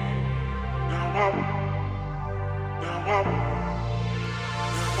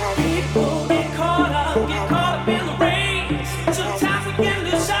 People get caught up in the rain. Sometimes we get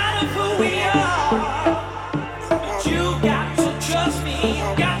lose sight of who we are. But you got to trust me, you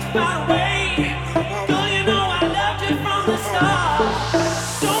got to find a way. Girl, you know I loved you from the start.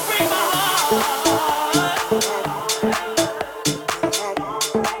 Don't break my heart.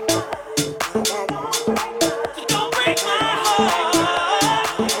 Don't break my heart.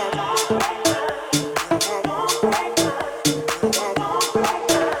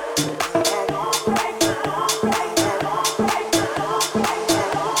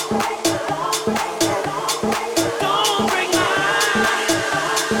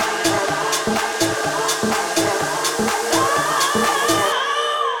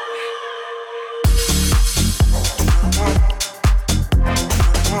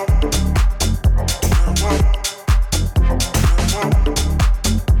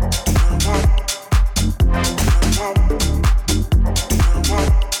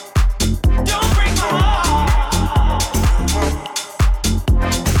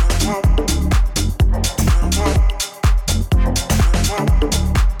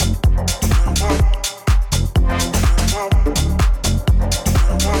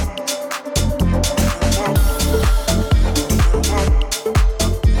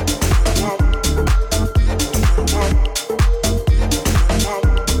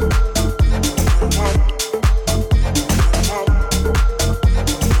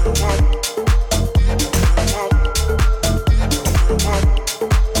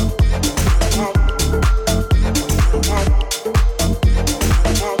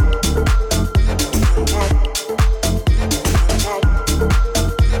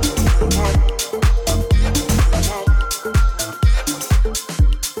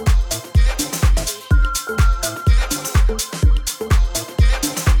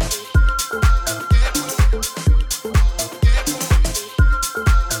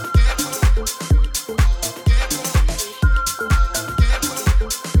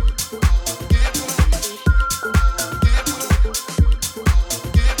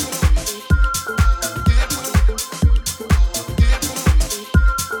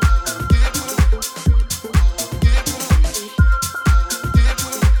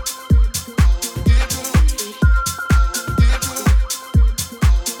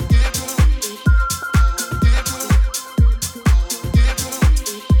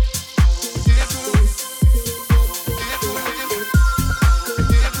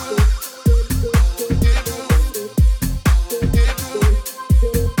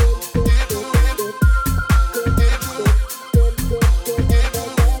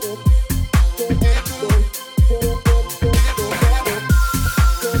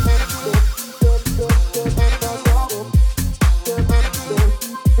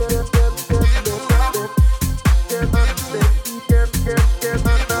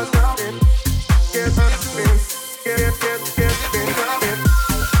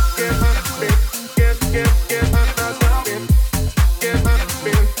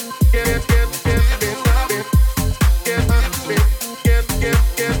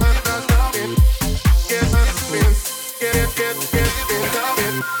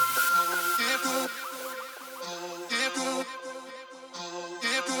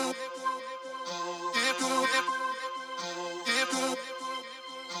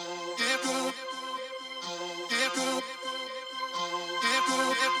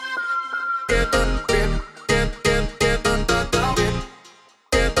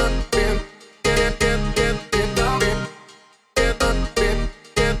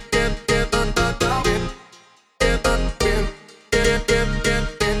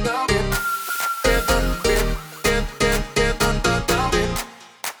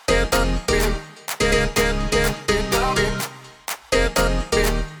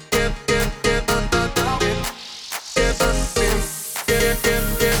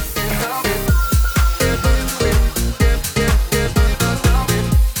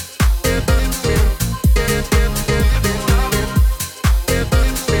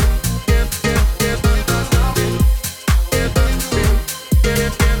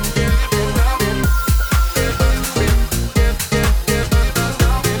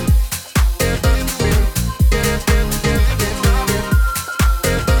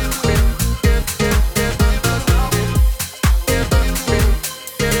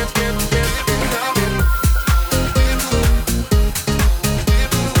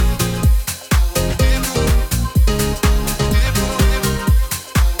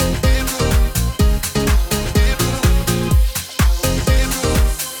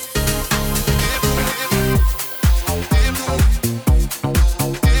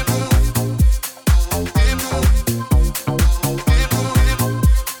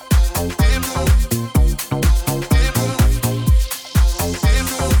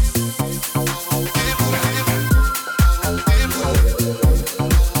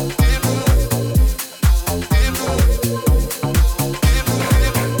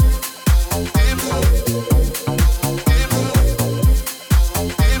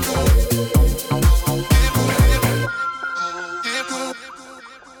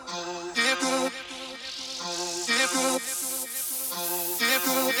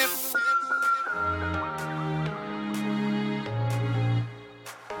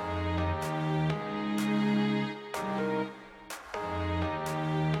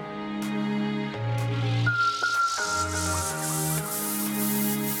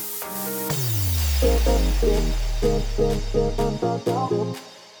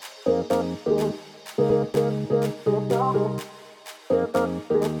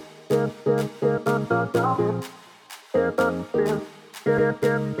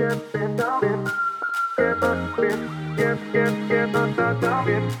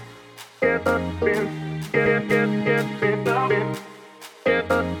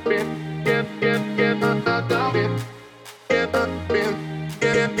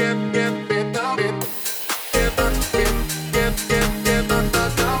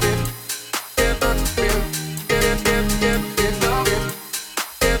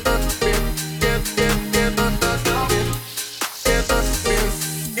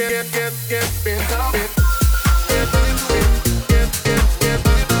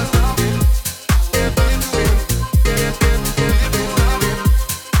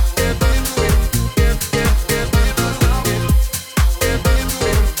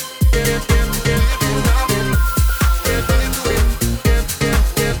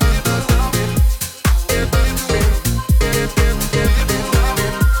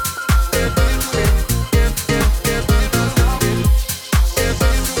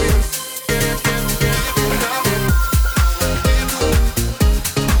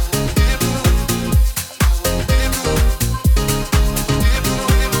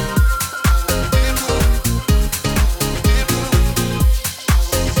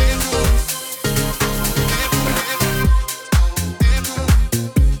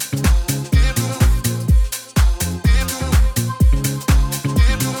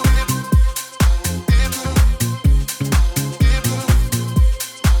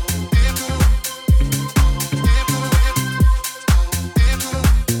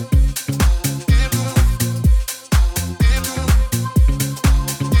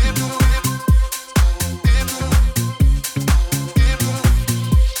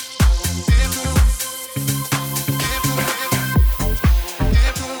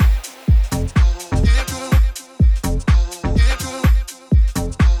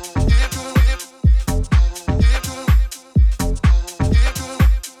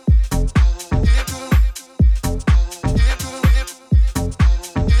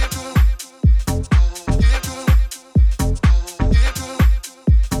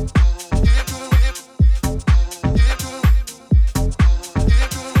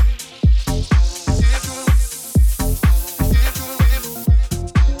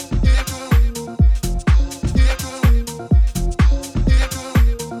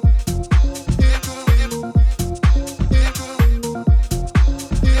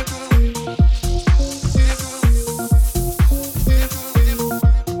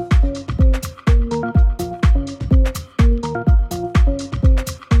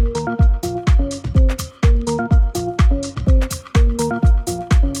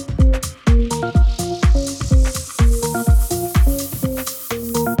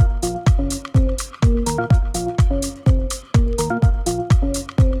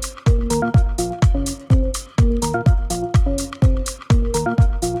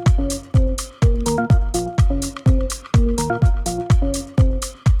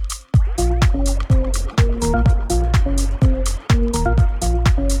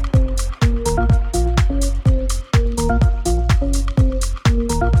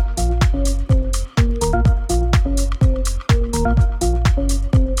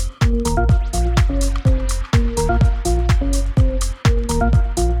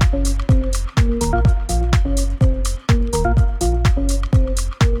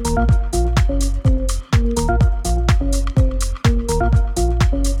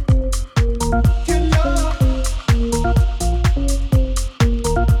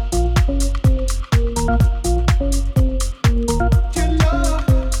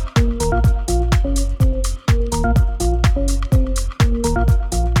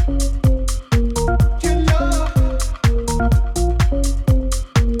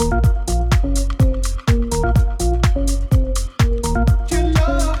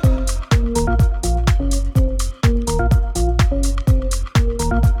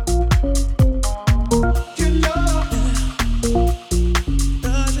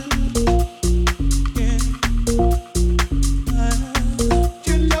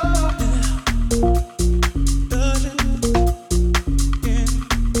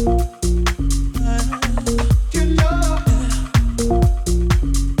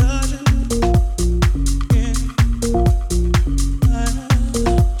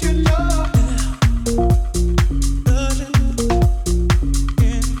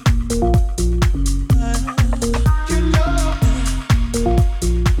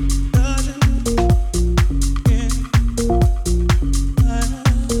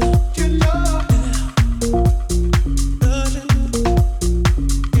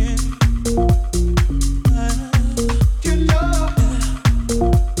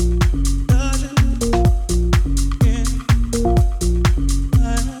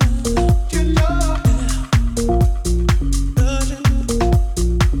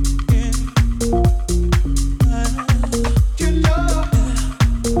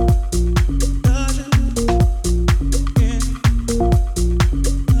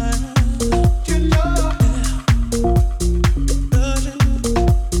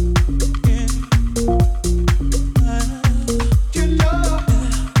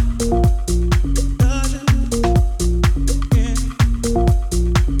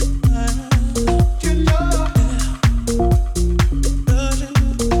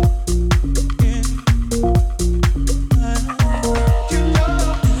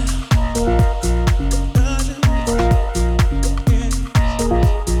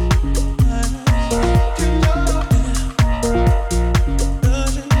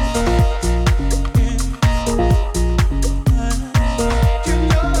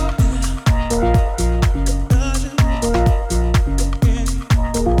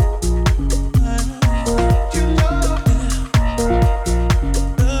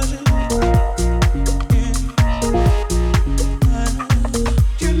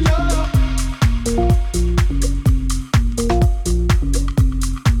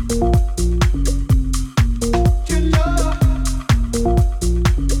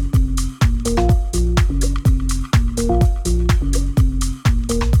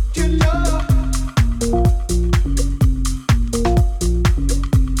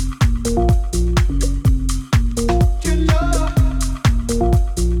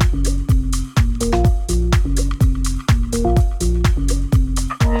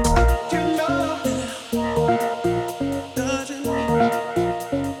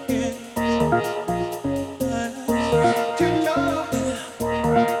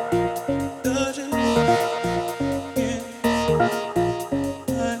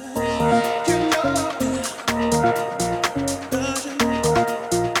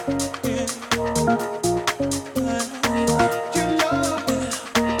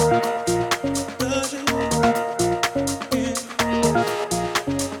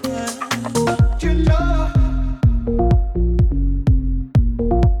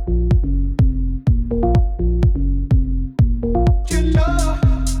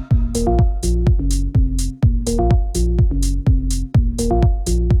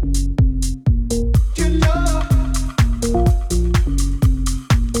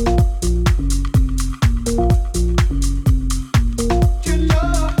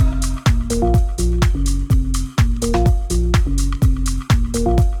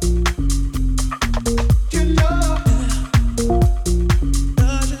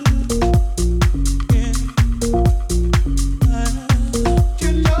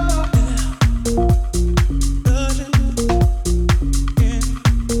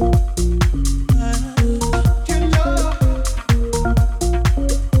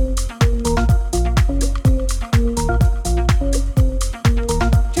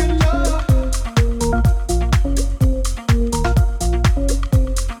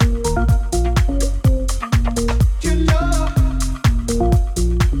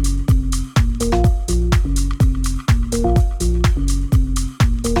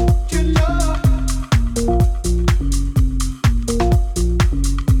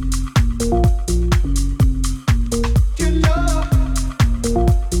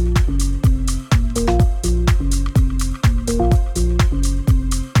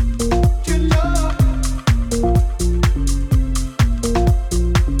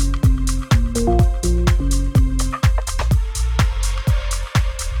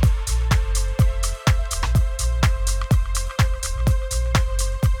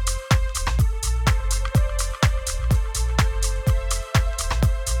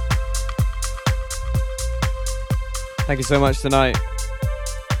 Thank you so much tonight.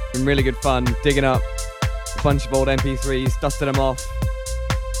 Been really good fun digging up a bunch of old MP3s, dusting them off.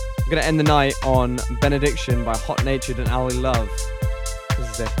 I'm going to end the night on Benediction by Hot Natured and Ali Love.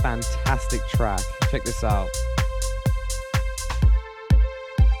 This is a fantastic track. Check this out.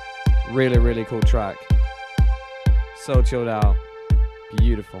 Really, really cool track. So chilled out.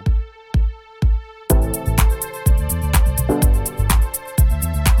 Beautiful.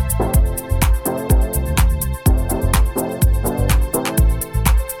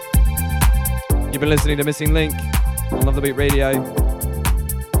 You've been listening to Missing Link on Love the Beat Radio.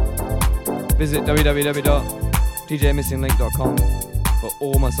 Visit www.djmissinglink.com for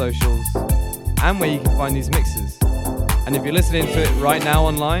all my socials and where you can find these mixes. And if you're listening to it right now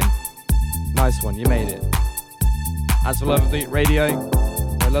online, nice one, you made it. As for Love the Beat Radio,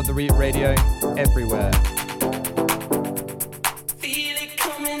 I Love the Beat Radio everywhere. Feel it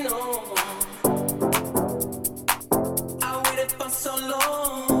coming on. I waited for so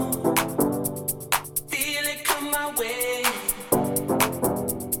long. Feel it come my way.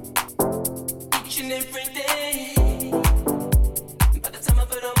 Each and every day. By the time I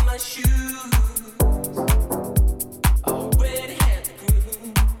put on my shoes, I already had the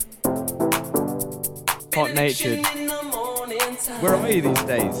groove. Hot Natured. Where are you these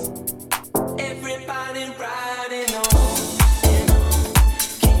days? Everybody riding on.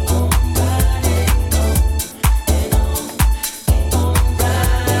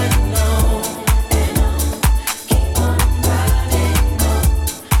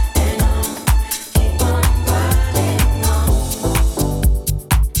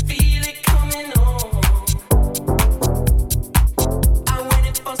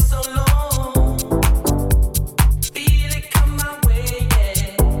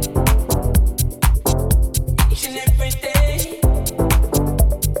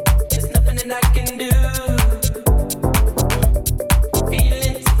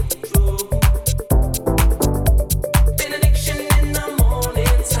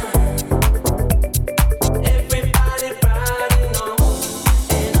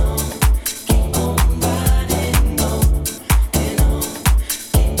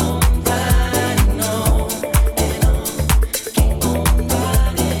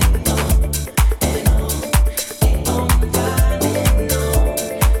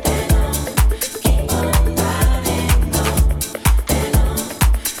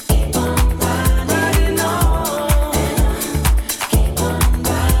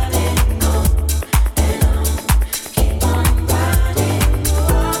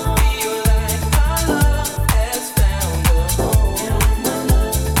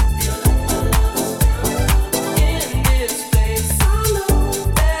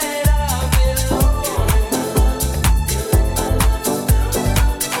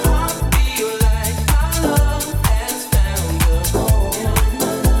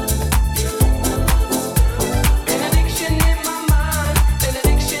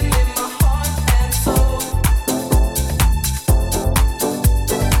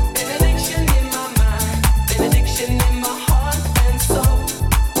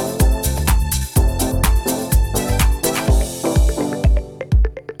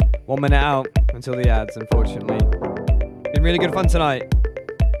 Minute out until the ads, unfortunately. Been really good fun tonight.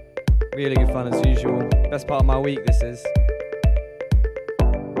 Really good fun as usual. Best part of my week this is.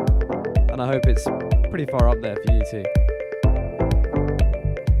 And I hope it's pretty far up there for you too.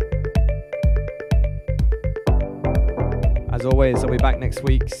 As always, I'll be back next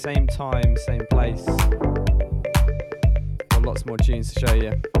week, same time, same place. Got lots more tunes to show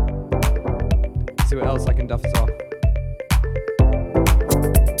you. See what else I can duff off.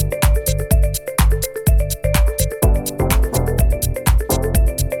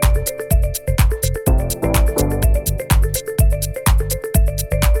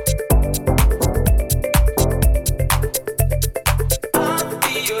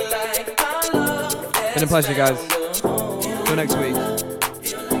 Been a pleasure, guys. Till next week.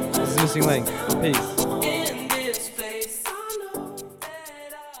 This is Missing Link. Peace.